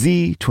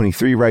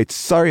Z23 writes,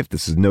 sorry if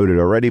this is noted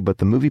already, but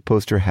the movie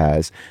poster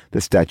has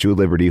the Statue of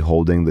Liberty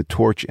holding the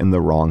torch in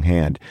the wrong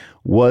hand.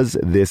 Was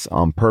this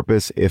on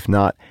purpose? If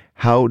not,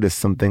 how does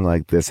something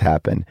like this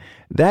happen?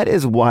 That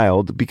is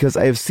wild because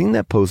I have seen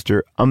that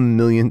poster a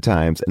million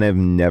times and I've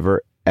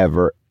never,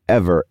 ever,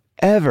 ever,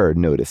 ever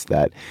noticed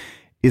that.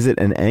 Is it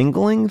an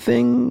angling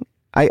thing?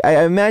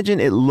 I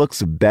imagine it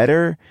looks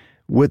better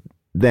with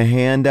the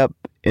hand up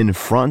in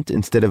front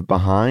instead of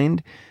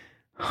behind.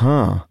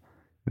 Huh.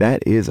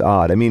 That is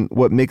odd. I mean,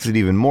 what makes it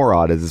even more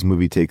odd is this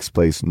movie takes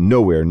place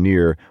nowhere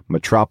near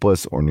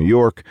Metropolis or New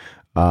York.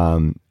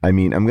 I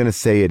mean, I'm going to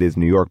say it is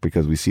New York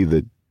because we see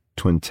the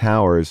Twin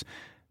Towers.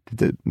 Did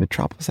the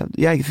Metropolis have?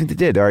 Yeah, I think they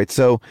did. All right.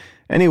 So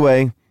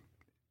anyway,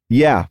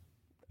 yeah,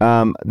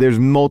 there's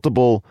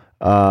multiple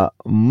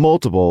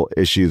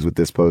issues with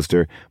this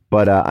poster,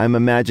 but I'm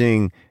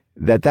imagining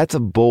that that's a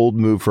bold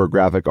move for a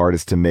graphic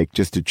artist to make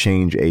just to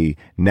change a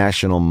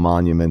national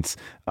monument's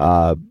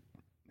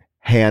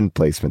hand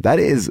placement. That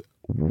is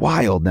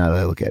wild now that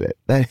I look at it.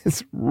 That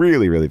is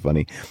really, really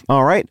funny.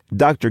 All right.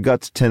 Dr.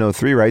 Guts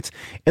 1003 writes,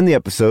 in the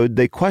episode,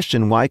 they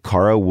question why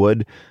Kara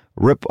would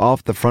rip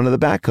off the front of the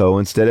backhoe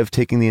instead of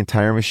taking the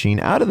entire machine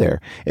out of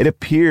there. It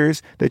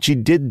appears that she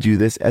did do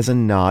this as a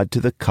nod to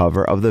the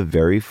cover of the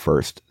very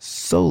first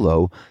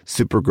solo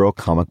Supergirl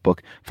comic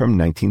book from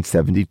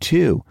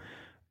 1972.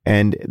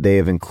 And they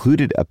have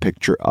included a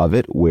picture of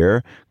it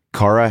where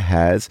Kara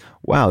has,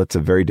 wow, that's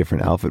a very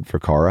different outfit for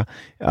Kara.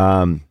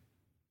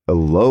 A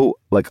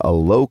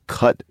low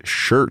cut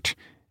shirt.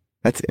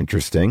 That's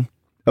interesting.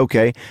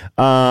 Okay.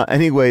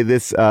 Anyway,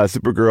 this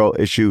Supergirl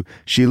issue,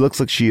 she looks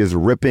like she is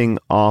ripping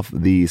off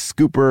the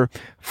scooper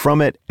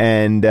from it.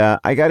 And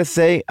I got to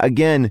say,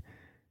 again,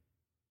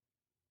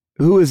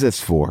 who is this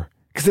for?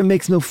 Because it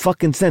makes no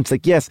fucking sense.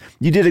 Like, yes,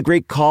 you did a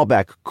great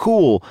callback.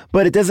 Cool.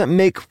 But it doesn't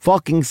make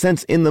fucking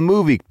sense in the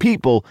movie.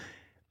 People,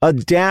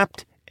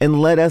 adapt and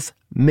let us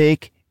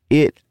make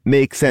it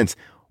make sense.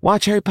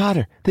 Watch Harry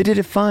Potter. They did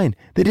it fine.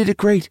 They did it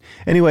great.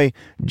 Anyway,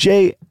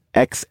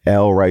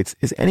 JXL writes,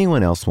 is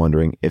anyone else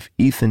wondering if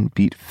Ethan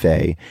beat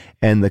Faye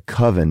and the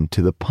Coven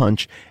to the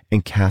punch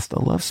and cast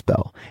a love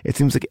spell? It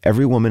seems like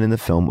every woman in the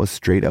film was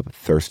straight up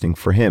thirsting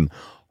for him.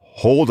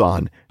 Hold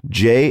on.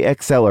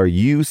 JXL, are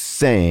you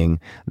saying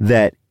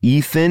that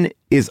Ethan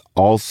is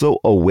also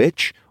a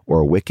witch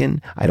or a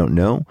Wiccan? I don't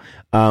know.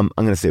 I'm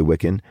going to say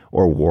Wiccan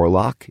or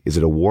warlock. Is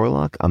it a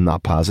warlock? I'm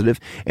not positive.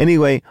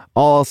 Anyway,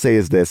 all I'll say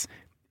is this.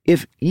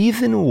 If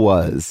Ethan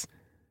was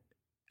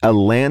a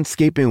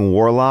landscaping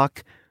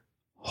warlock.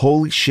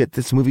 Holy shit,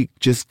 this movie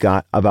just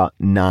got about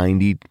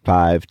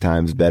 95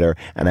 times better,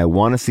 and I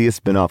want to see a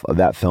spinoff of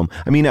that film.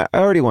 I mean, I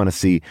already want to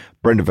see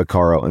Brenda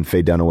Vaccaro and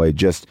Faye Dunaway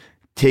just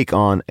take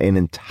on an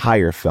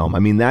entire film. I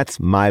mean,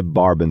 that's my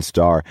Barb and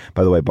Star.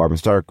 By the way, Barb and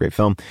Star, great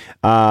film.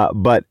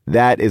 But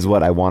that is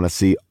what I want to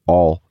see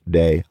all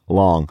day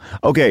long.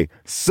 Okay,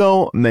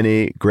 so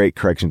many great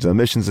corrections and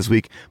omissions this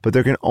week, but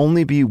there can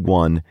only be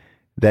one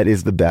that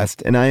is the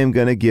best, and I am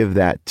going to give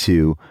that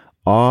to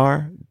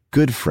our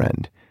good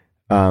friend,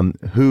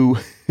 who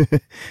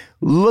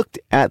looked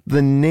at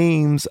the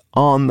names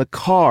on the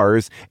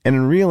cars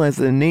and realized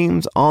the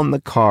names on the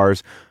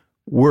cars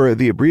were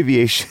the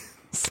abbreviations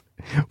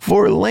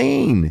for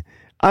lane.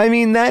 I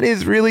mean, that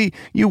is really,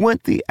 you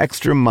went the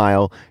extra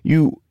mile.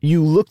 You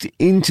looked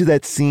into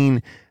that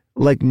scene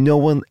like no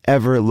one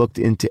ever looked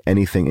into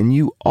anything. And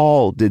you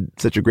all did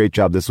such a great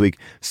job this week.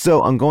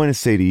 So I'm going to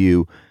say to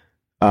you,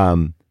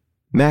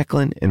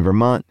 Macklin in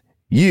Vermont,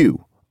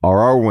 you are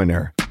our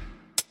winner.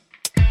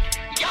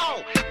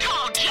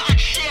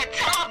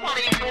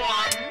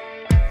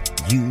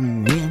 You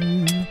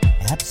win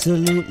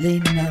absolutely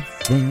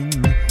nothing.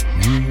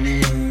 You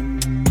win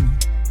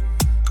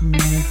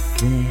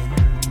nothing.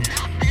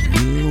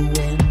 You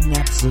win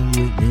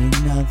absolutely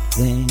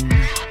nothing.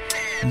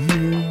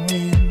 You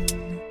win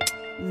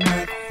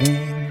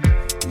nothing.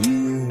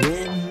 You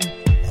win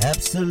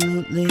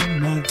absolutely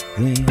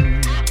nothing.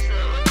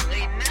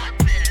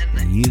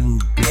 You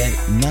get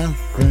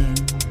nothing.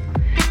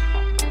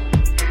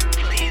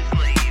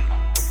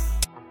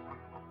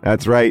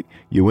 That's right.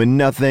 You win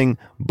nothing,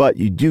 but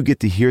you do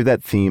get to hear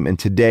that theme. And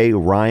today,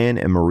 Ryan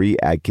and Marie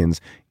Adkins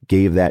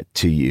gave that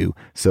to you.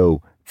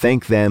 So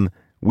thank them.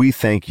 We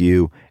thank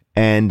you.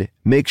 And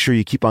make sure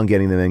you keep on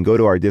getting them and go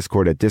to our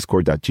Discord at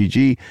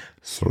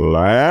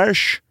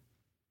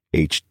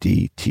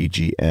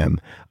discord.gg/HDTGM.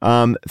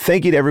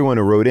 Thank you to everyone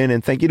who wrote in,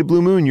 and thank you to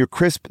Blue Moon. Your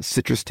crisp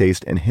citrus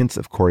taste and hints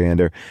of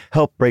coriander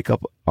help break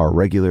up our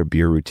regular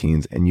beer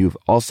routines, and you've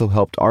also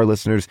helped our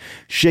listeners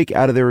shake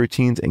out of their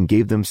routines and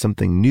gave them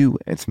something new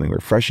and something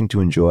refreshing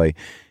to enjoy.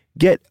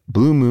 Get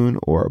Blue Moon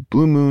or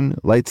Blue Moon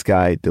Light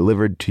Sky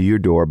delivered to your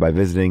door by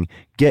visiting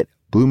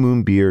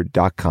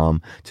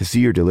getbluemoonbeer.com to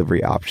see your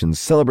delivery options.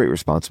 Celebrate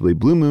responsibly.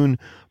 Blue Moon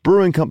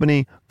Brewing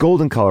Company,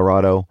 Golden,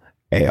 Colorado,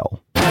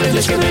 Ale.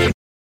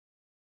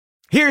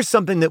 Here's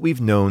something that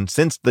we've known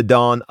since the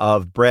dawn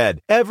of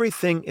bread.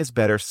 Everything is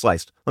better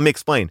sliced. Let me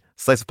explain.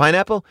 Slice a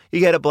pineapple, you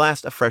get a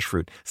blast of fresh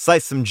fruit.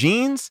 Slice some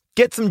jeans,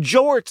 get some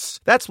jorts.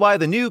 That's why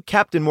the new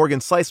Captain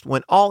Morgan Sliced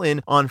went all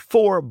in on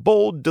 4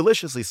 bold,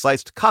 deliciously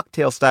sliced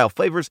cocktail-style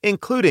flavors,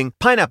 including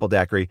pineapple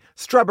daiquiri,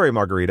 strawberry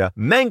margarita,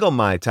 mango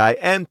mai tai,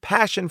 and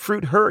passion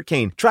fruit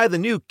hurricane. Try the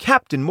new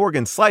Captain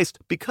Morgan Sliced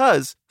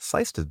because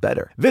sliced is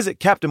better. Visit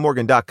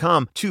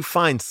CaptainMorgan.com to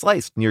find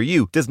Sliced near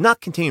you. Does not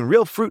contain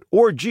real fruit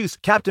or juice.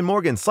 Captain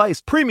Morgan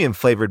Sliced, premium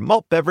flavored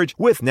malt beverage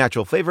with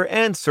natural flavor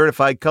and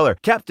certified color.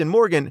 Captain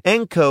Morgan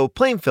 & Co.,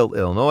 Plainfield,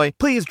 Illinois.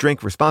 Please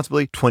drink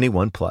responsibly.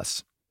 21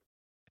 plus.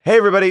 Hey,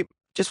 everybody.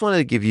 Just wanted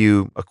to give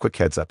you a quick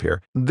heads up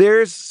here.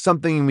 There's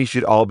something we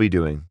should all be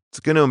doing.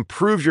 It's going to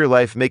improve your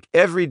life, make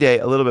every day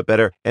a little bit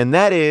better, and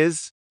that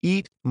is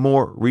eat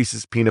more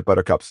Reese's peanut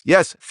butter cups.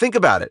 Yes, think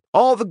about it.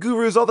 All the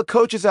gurus, all the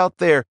coaches out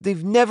there,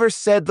 they've never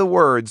said the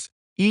words,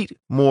 eat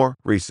more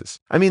Reese's.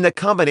 I mean, that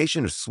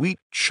combination of sweet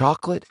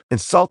chocolate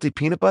and salty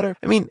peanut butter,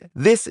 I mean,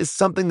 this is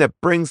something that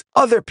brings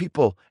other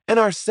people and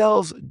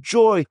ourselves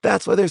joy.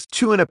 That's why there's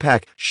 2 in a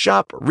pack.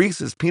 Shop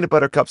Reese's peanut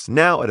butter cups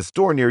now at a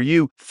store near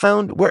you,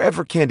 found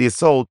wherever candy is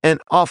sold, and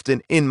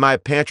often in my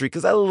pantry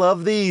because I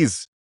love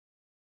these.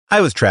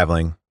 I was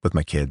traveling with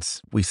my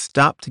kids. We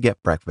stopped to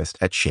get breakfast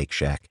at Shake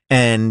Shack,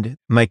 and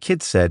my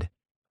kids said,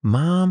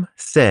 Mom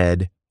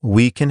said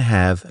we can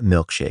have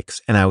milkshakes.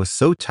 And I was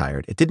so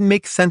tired. It didn't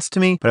make sense to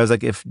me, but I was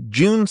like, if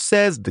June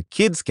says the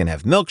kids can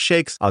have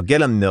milkshakes, I'll get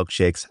them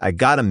milkshakes. I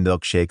got them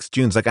milkshakes.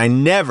 June's like, I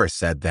never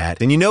said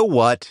that. And you know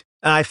what?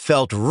 I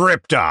felt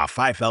ripped off.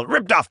 I felt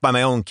ripped off by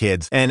my own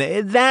kids.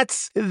 And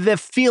that's the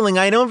feeling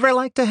I never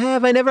like to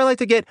have. I never like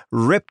to get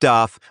ripped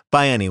off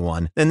by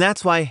anyone. And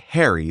that's why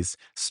Harry's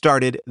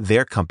started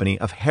their company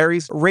of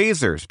Harry's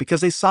Razors,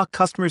 because they saw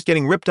customers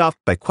getting ripped off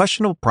by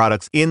questionable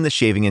products in the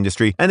shaving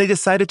industry, and they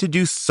decided to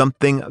do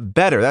something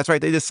better. That's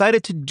right. They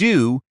decided to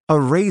do a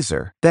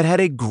razor that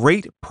had a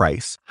great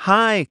price,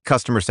 high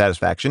customer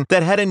satisfaction,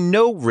 that had a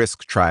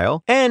no-risk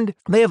trial, and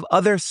they have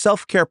other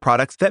self-care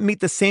products that meet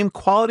the same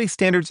quality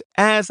standards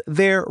as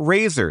their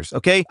razors,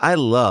 okay? I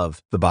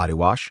love the body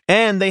wash,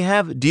 and they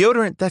have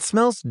deodorant that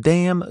smells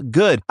damn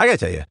good. I gotta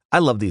tell you, I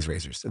love these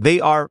razors.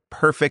 They are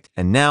perfect,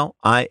 and now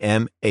I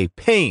am a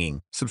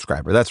paying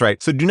subscriber. That's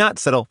right. So do not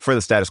settle for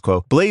the status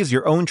quo. Blaze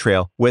your own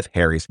trail with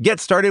Harry's.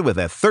 Get started with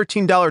a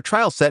 $13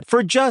 trial set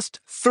for just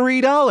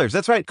 $3.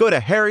 That's right. Go to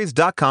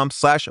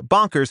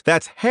harrys.com/bonkers.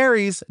 That's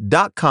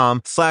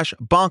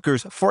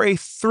harrys.com/bonkers for a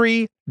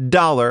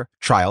 $3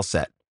 trial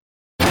set.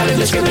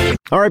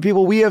 All right,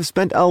 people, we have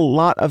spent a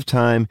lot of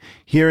time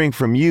hearing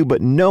from you,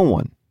 but no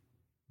one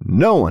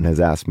has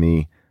asked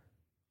me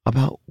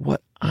about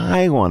what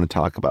I want to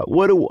talk about?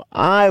 What do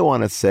I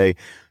want to say?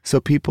 So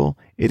people,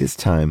 it is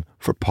time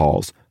for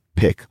Paul's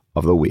Pick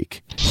of the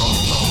Week.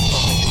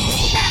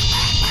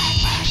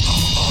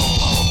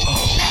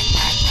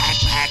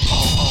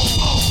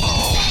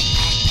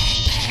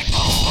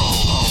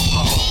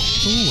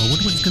 I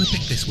wonder what he's going to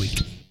pick this week.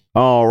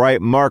 All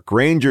right, Mark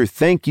Ranger,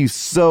 thank you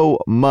so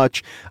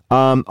much.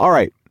 All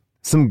right,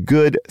 some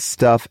good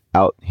stuff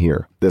out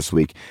here this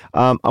week.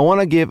 I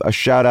want to give a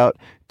shout out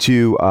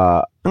to,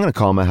 I'm going to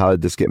call him a How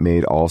Did This Get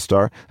Made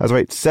All-Star. That's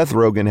right, Seth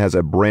Rogen has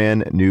a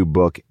brand new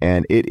book,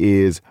 and it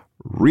is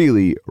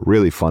really,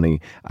 really funny.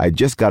 I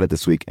just got it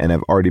this week, and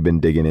I've already been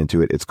digging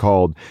into it. It's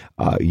called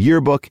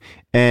Yearbook,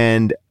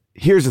 and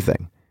here's the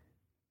thing.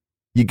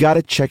 You got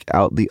to check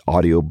out the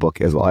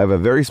audiobook as well. I have a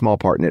very small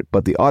part in it,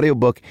 but the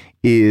audiobook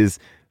is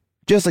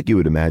just like you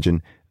would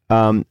imagine,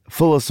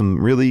 full of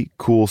some really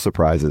cool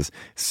surprises.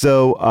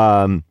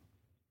 So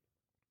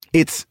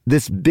it's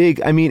this big,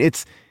 I mean,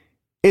 it's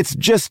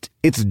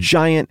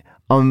giant.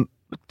 A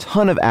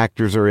ton of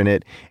actors are in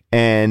it,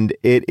 and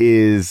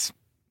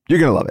you're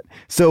going to love it.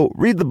 So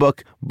read the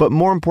book, but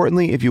more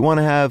importantly, if you want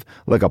to have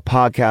like a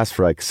podcast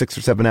for like 6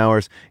 or 7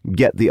 hours,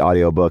 get the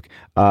audiobook.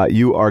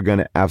 You are going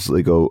to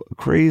absolutely go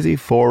crazy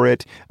for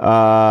it.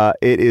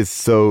 It is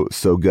so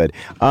good.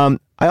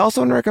 I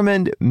also want to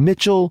recommend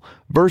Mitchell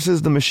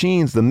versus the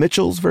Machines, the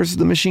Mitchells versus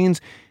the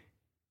Machines.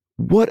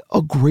 What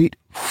a great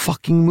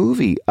fucking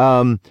movie.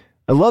 I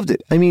loved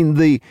it. I mean,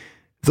 the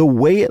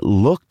way it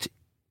looked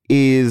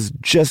is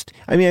just,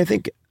 I mean,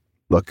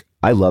 look,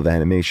 I love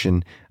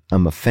animation.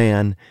 I'm a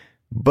fan,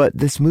 but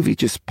this movie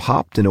just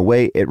popped in a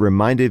way. It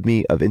reminded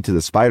me of Into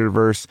the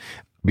Spider-Verse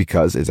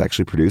because it's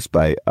actually produced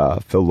by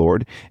Phil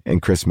Lord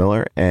and Chris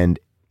Miller, and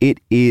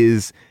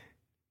it's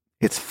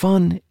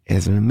fun. It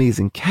has an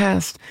amazing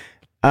cast.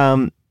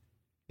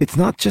 It's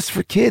not just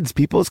for kids,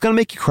 people. It's going to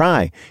make you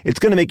cry. It's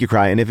going to make you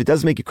cry. And if it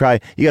does make you cry,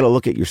 you got to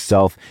look at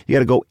yourself. You got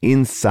to go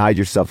inside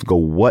yourself and go,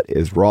 what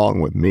is wrong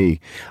with me?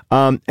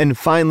 And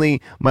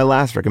finally, my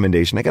last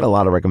recommendation, I got a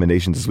lot of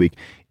recommendations this week,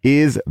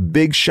 is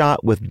Big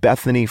Shot with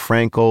Bethany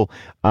Frankel.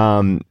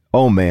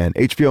 Oh man,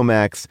 HBO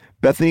Max.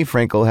 Bethany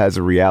Frankel has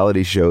a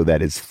reality show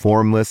that is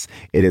formless.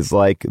 It is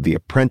like The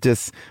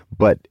Apprentice,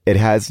 but it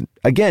has,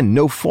 again,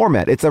 no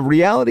format. It's a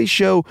reality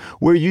show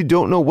where you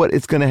don't know what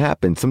is going to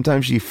happen.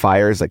 Sometimes she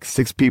fires like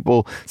 6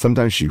 people.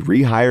 Sometimes she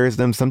rehires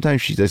them.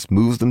 Sometimes she just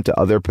moves them to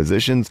other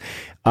positions.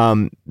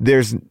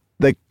 There's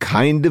like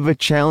kind of a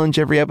challenge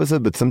every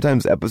episode, but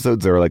sometimes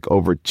episodes are like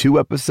over 2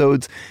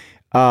 episodes.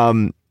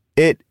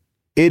 It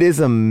is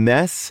a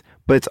mess,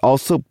 but it's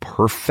also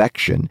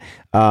perfection.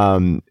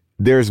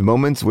 There's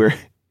moments where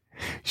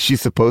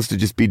she's supposed to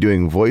just be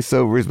doing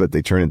voiceovers, but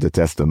they turn into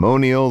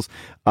testimonials.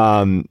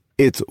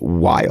 It's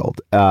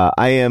wild.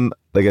 I am,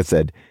 like I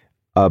said,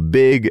 a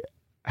big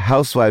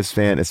Housewives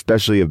fan,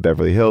 especially of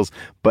Beverly Hills,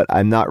 but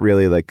I'm not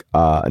really like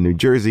a New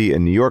Jersey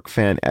and New York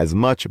fan as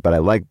much, but I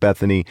like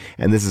Bethany,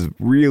 and this is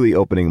really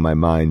opening my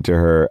mind to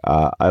her.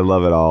 I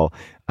love it all.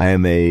 I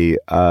am a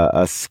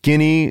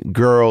skinny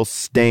girl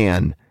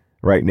stan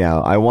right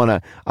now. I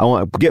want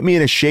get me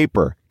in a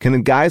shaper. Can the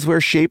guys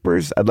wear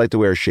shapers? I'd like to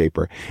wear a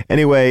shaper.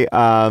 Anyway,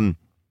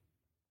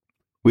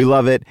 we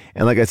love it.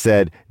 And like I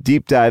said,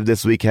 Deep Dive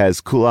this week has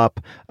Kulop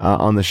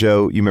on the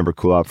show. You remember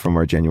Kulop from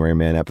our January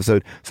Man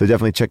episode. So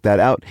definitely check that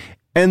out.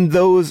 And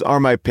those are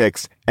my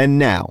picks. And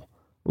now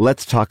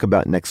let's talk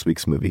about next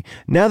week's movie.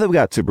 Now that we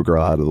got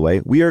Supergirl out of the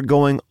way, we are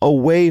going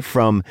away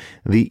from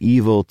the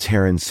evil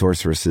Terran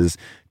sorceresses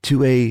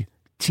to a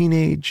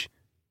teenage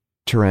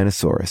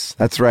Tyrannosaurus.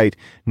 That's right.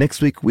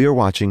 Next week, we are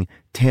watching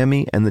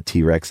Tammy and the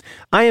T-Rex.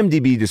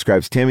 IMDb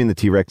describes Tammy and the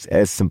T-Rex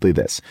as simply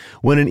this.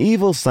 When an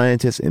evil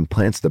scientist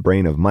implants the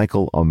brain of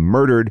Michael, a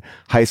murdered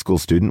high school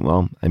student,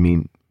 well, I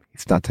mean,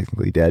 he's not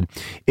technically dead,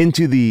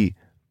 into the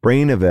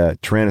brain of a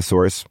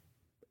Tyrannosaurus,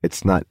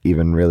 it's not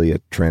even really a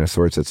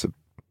Tyrannosaurus, it's a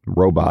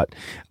robot,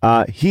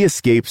 he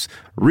escapes,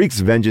 wreaks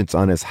vengeance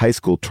on his high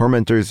school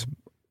tormentors,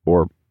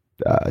 or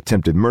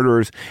attempted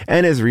murderers,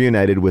 and is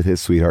reunited with his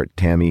sweetheart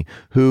Tammy,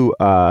 who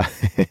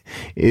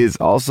is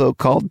also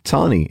called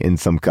Tawny in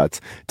some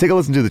cuts. Take a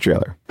listen to the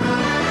trailer.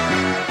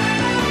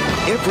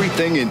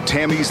 Everything in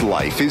Tammy's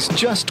life is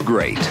just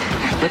great.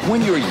 But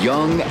when you're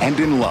young and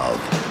in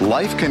love,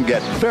 life can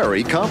get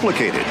very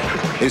complicated,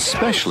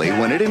 especially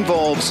when it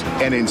involves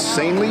an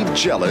insanely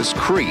jealous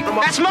creep.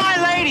 That's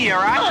my lady,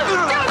 all right?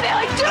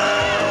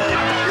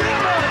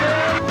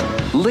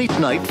 Late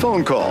night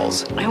phone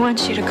calls. I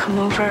want you to come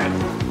over.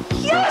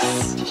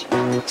 Yes!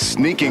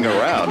 Sneaking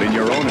around in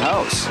your own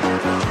house.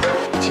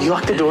 Did you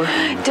lock the door?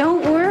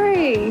 Don't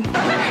worry.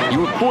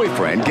 Your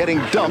boyfriend getting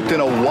dumped in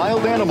a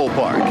wild animal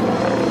park.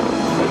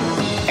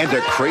 And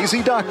a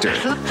crazy doctor.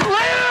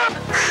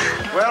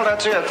 Well,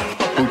 that's it.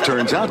 Who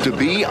turns out to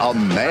be a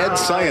mad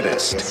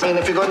scientist. And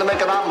if you're going to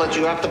make an omelet,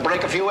 you have to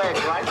break a few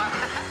eggs, right?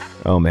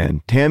 Oh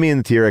man, Tammy and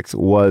the T-Rex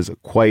was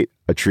quite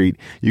a treat.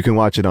 You can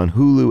watch it on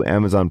Hulu,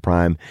 Amazon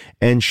Prime,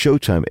 and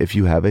Showtime if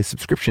you have a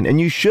subscription.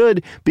 And you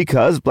should,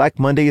 because Black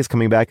Monday is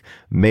coming back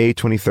May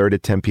 23rd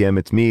at 10 p.m.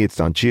 It's me, it's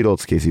Don Cheadle,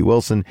 it's Casey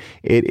Wilson,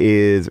 it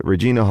is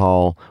Regina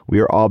Hall. We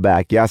are all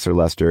back. Yasser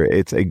Lester.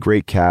 It's a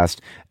great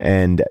cast.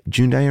 And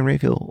June Diane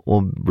Raphael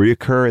will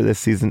reoccur this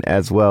season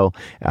as well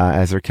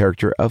as her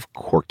character of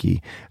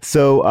Corky.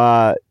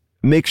 So,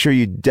 make sure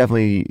you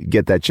definitely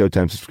get that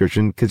Showtime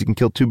subscription because you can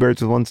kill two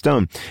birds with one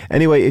stone.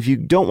 Anyway, if you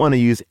don't want to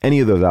use any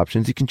of those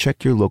options, you can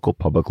check your local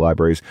public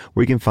libraries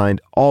where you can find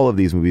all of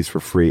these movies for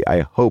free.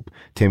 I hope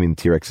Tammy and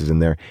the T-Rex is in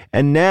there.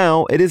 And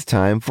now it is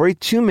time for a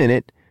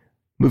 2-minute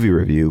movie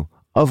review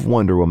of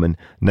Wonder Woman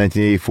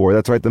 1984.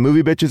 That's right, the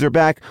movie bitches are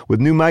back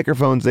with new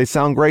microphones. They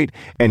sound great.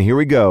 And here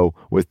we go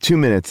with 2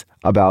 minutes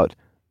about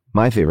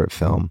my favorite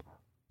film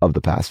of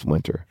the past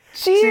winter.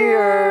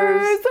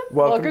 Cheers!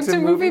 Welcome to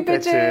Movie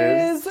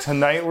Bitches.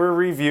 Tonight we're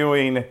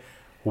reviewing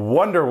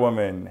Wonder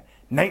Woman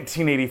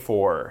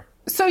 1984.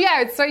 So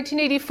yeah, it's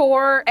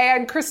 1984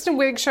 and Kristen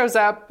Wiig shows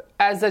up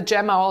as a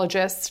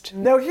gemologist.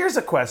 Now here's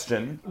a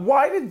question.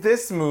 Why did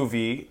this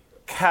movie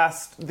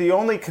cast the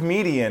only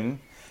comedian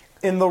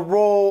in the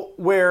role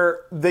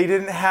where they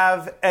didn't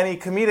have any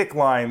comedic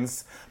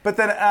lines, but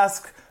then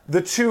ask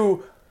the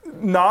two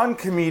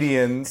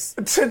non-comedians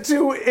to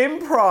do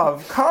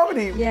improv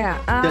comedy? Yeah.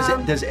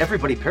 Does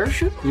everybody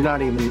parachute? You're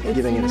not even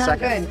giving it a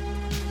second.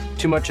 Good.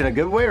 Too much in a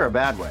good way or a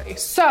bad way?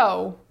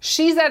 So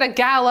she's at a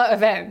gala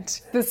event.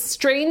 This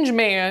strange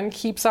man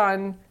keeps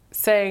on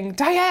saying,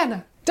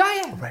 Diana.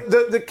 Right.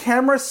 The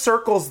camera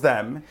circles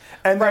them,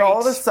 and then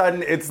all of a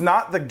sudden it's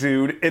not the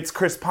dude, it's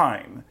Chris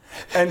Pine.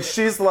 And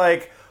she's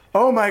like,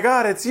 oh my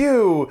God, it's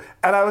you.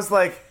 And I was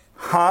like,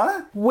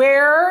 huh?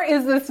 Where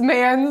is this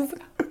man's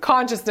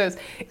consciousness?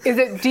 Is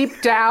it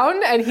deep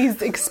down and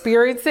he's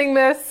experiencing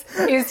this?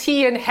 Is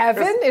he in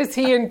heaven? Is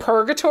he in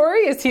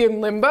purgatory? Is he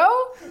in limbo?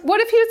 What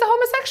if he was a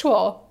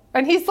homosexual?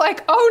 And he's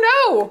like,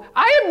 oh no,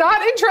 I am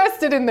not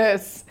interested in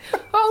this.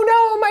 Oh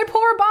no, my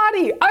poor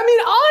body. I mean,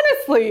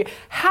 honestly,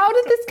 how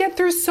did this get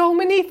through so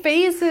many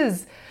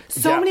phases?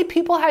 So many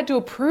people had to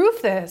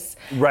approve this.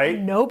 Right.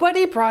 And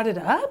nobody brought it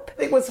up. I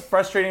think what's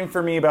frustrating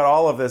for me about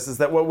all of this is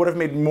that what would have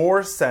made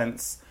more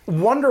sense,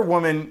 Wonder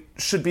Woman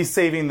should be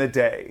saving the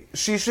day.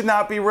 She should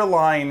not be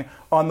relying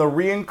on the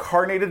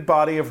reincarnated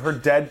body of her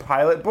dead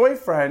pilot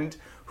boyfriend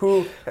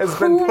who has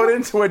been put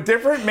into a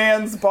different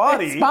man's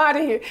body.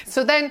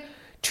 So then,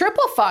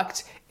 triple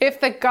fucked if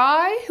the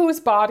guy whose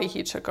body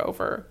he took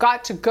over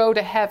got to go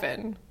to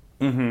heaven,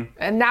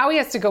 and now he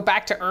has to go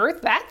back to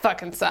Earth. That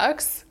fucking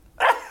sucks.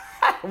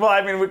 Well,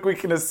 I mean, we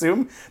can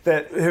assume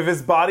that if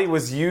his body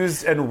was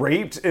used and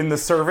raped in the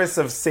service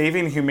of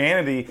saving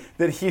humanity,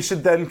 that he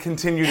should then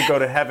continue to go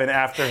to heaven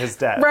after his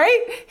death.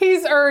 Right?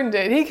 He's earned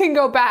it. He can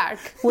go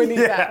back when he's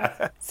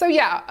dead. So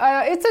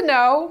yeah, it's a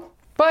no.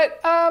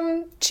 But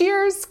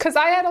cheers, because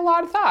I had a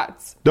lot of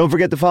thoughts. Don't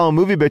forget to follow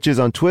Movie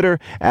Bitches on Twitter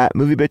at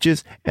Movie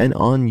Bitches and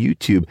on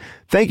YouTube.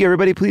 Thank you,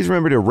 everybody. Please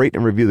remember to rate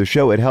and review the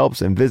show. It helps.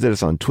 And visit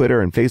us on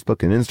Twitter and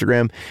Facebook and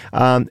Instagram.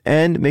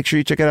 And make sure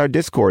you check out our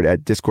Discord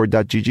at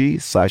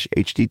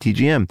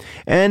discord.gg/HDTGM.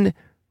 And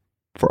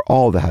for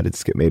all the How Did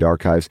This Get Made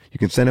archives, you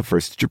can sign up for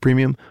a Stitcher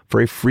Premium for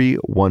a free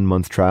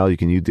 1-month trial. You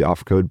can use the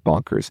offer code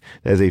BONKERS.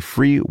 That is a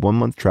free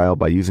 1-month trial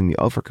by using the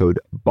offer code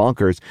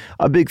BONKERS.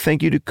 A big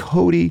thank you to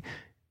Cody.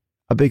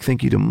 A big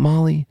thank you to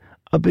Molly,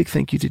 a big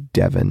thank you to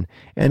Devin,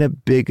 and a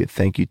big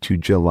thank you to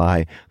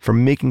July for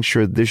making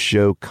sure this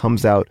show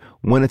comes out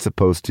when it's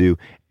supposed to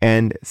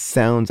and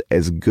sounds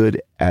as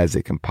good as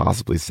it can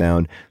possibly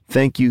sound.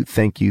 Thank you,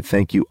 thank you,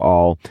 thank you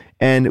all.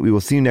 And we will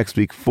see you next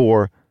week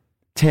for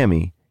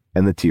Tammy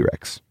and the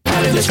T-Rex.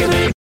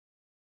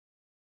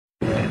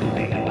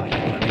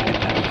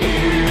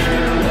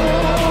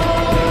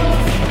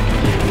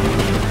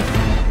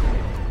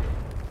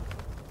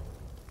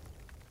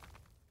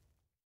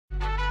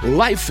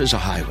 Life is a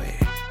highway,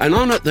 and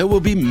on it there will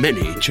be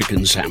many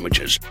chicken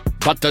sandwiches.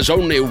 But there's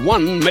only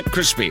one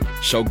McCrispy.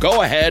 So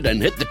go ahead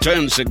and hit the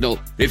turn signal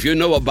if you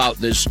know about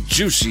this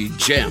juicy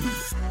gem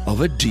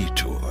of a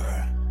detour.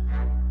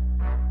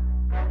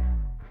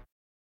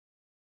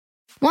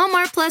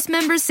 Walmart Plus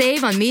members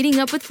save on meeting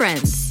up with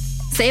friends.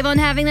 Save on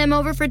having them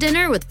over for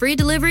dinner with free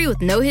delivery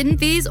with no hidden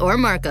fees or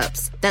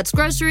markups. That's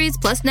groceries,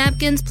 plus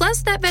napkins,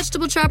 plus that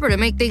vegetable chopper to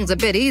make things a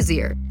bit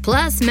easier.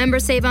 Plus,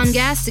 members save on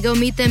gas to go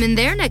meet them in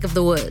their neck of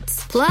the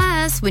woods.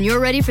 Plus, when you're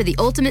ready for the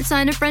ultimate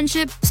sign of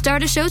friendship,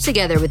 start a show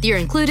together with your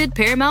included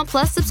Paramount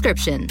Plus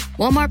subscription.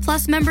 Walmart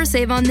Plus members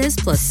save on this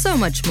plus so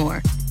much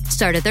more.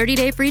 Start a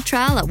 30-day free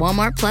trial at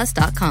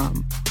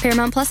walmartplus.com.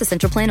 Paramount Plus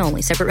Essential Plan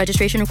only. Separate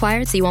registration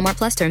required. See Walmart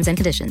Plus terms and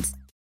conditions.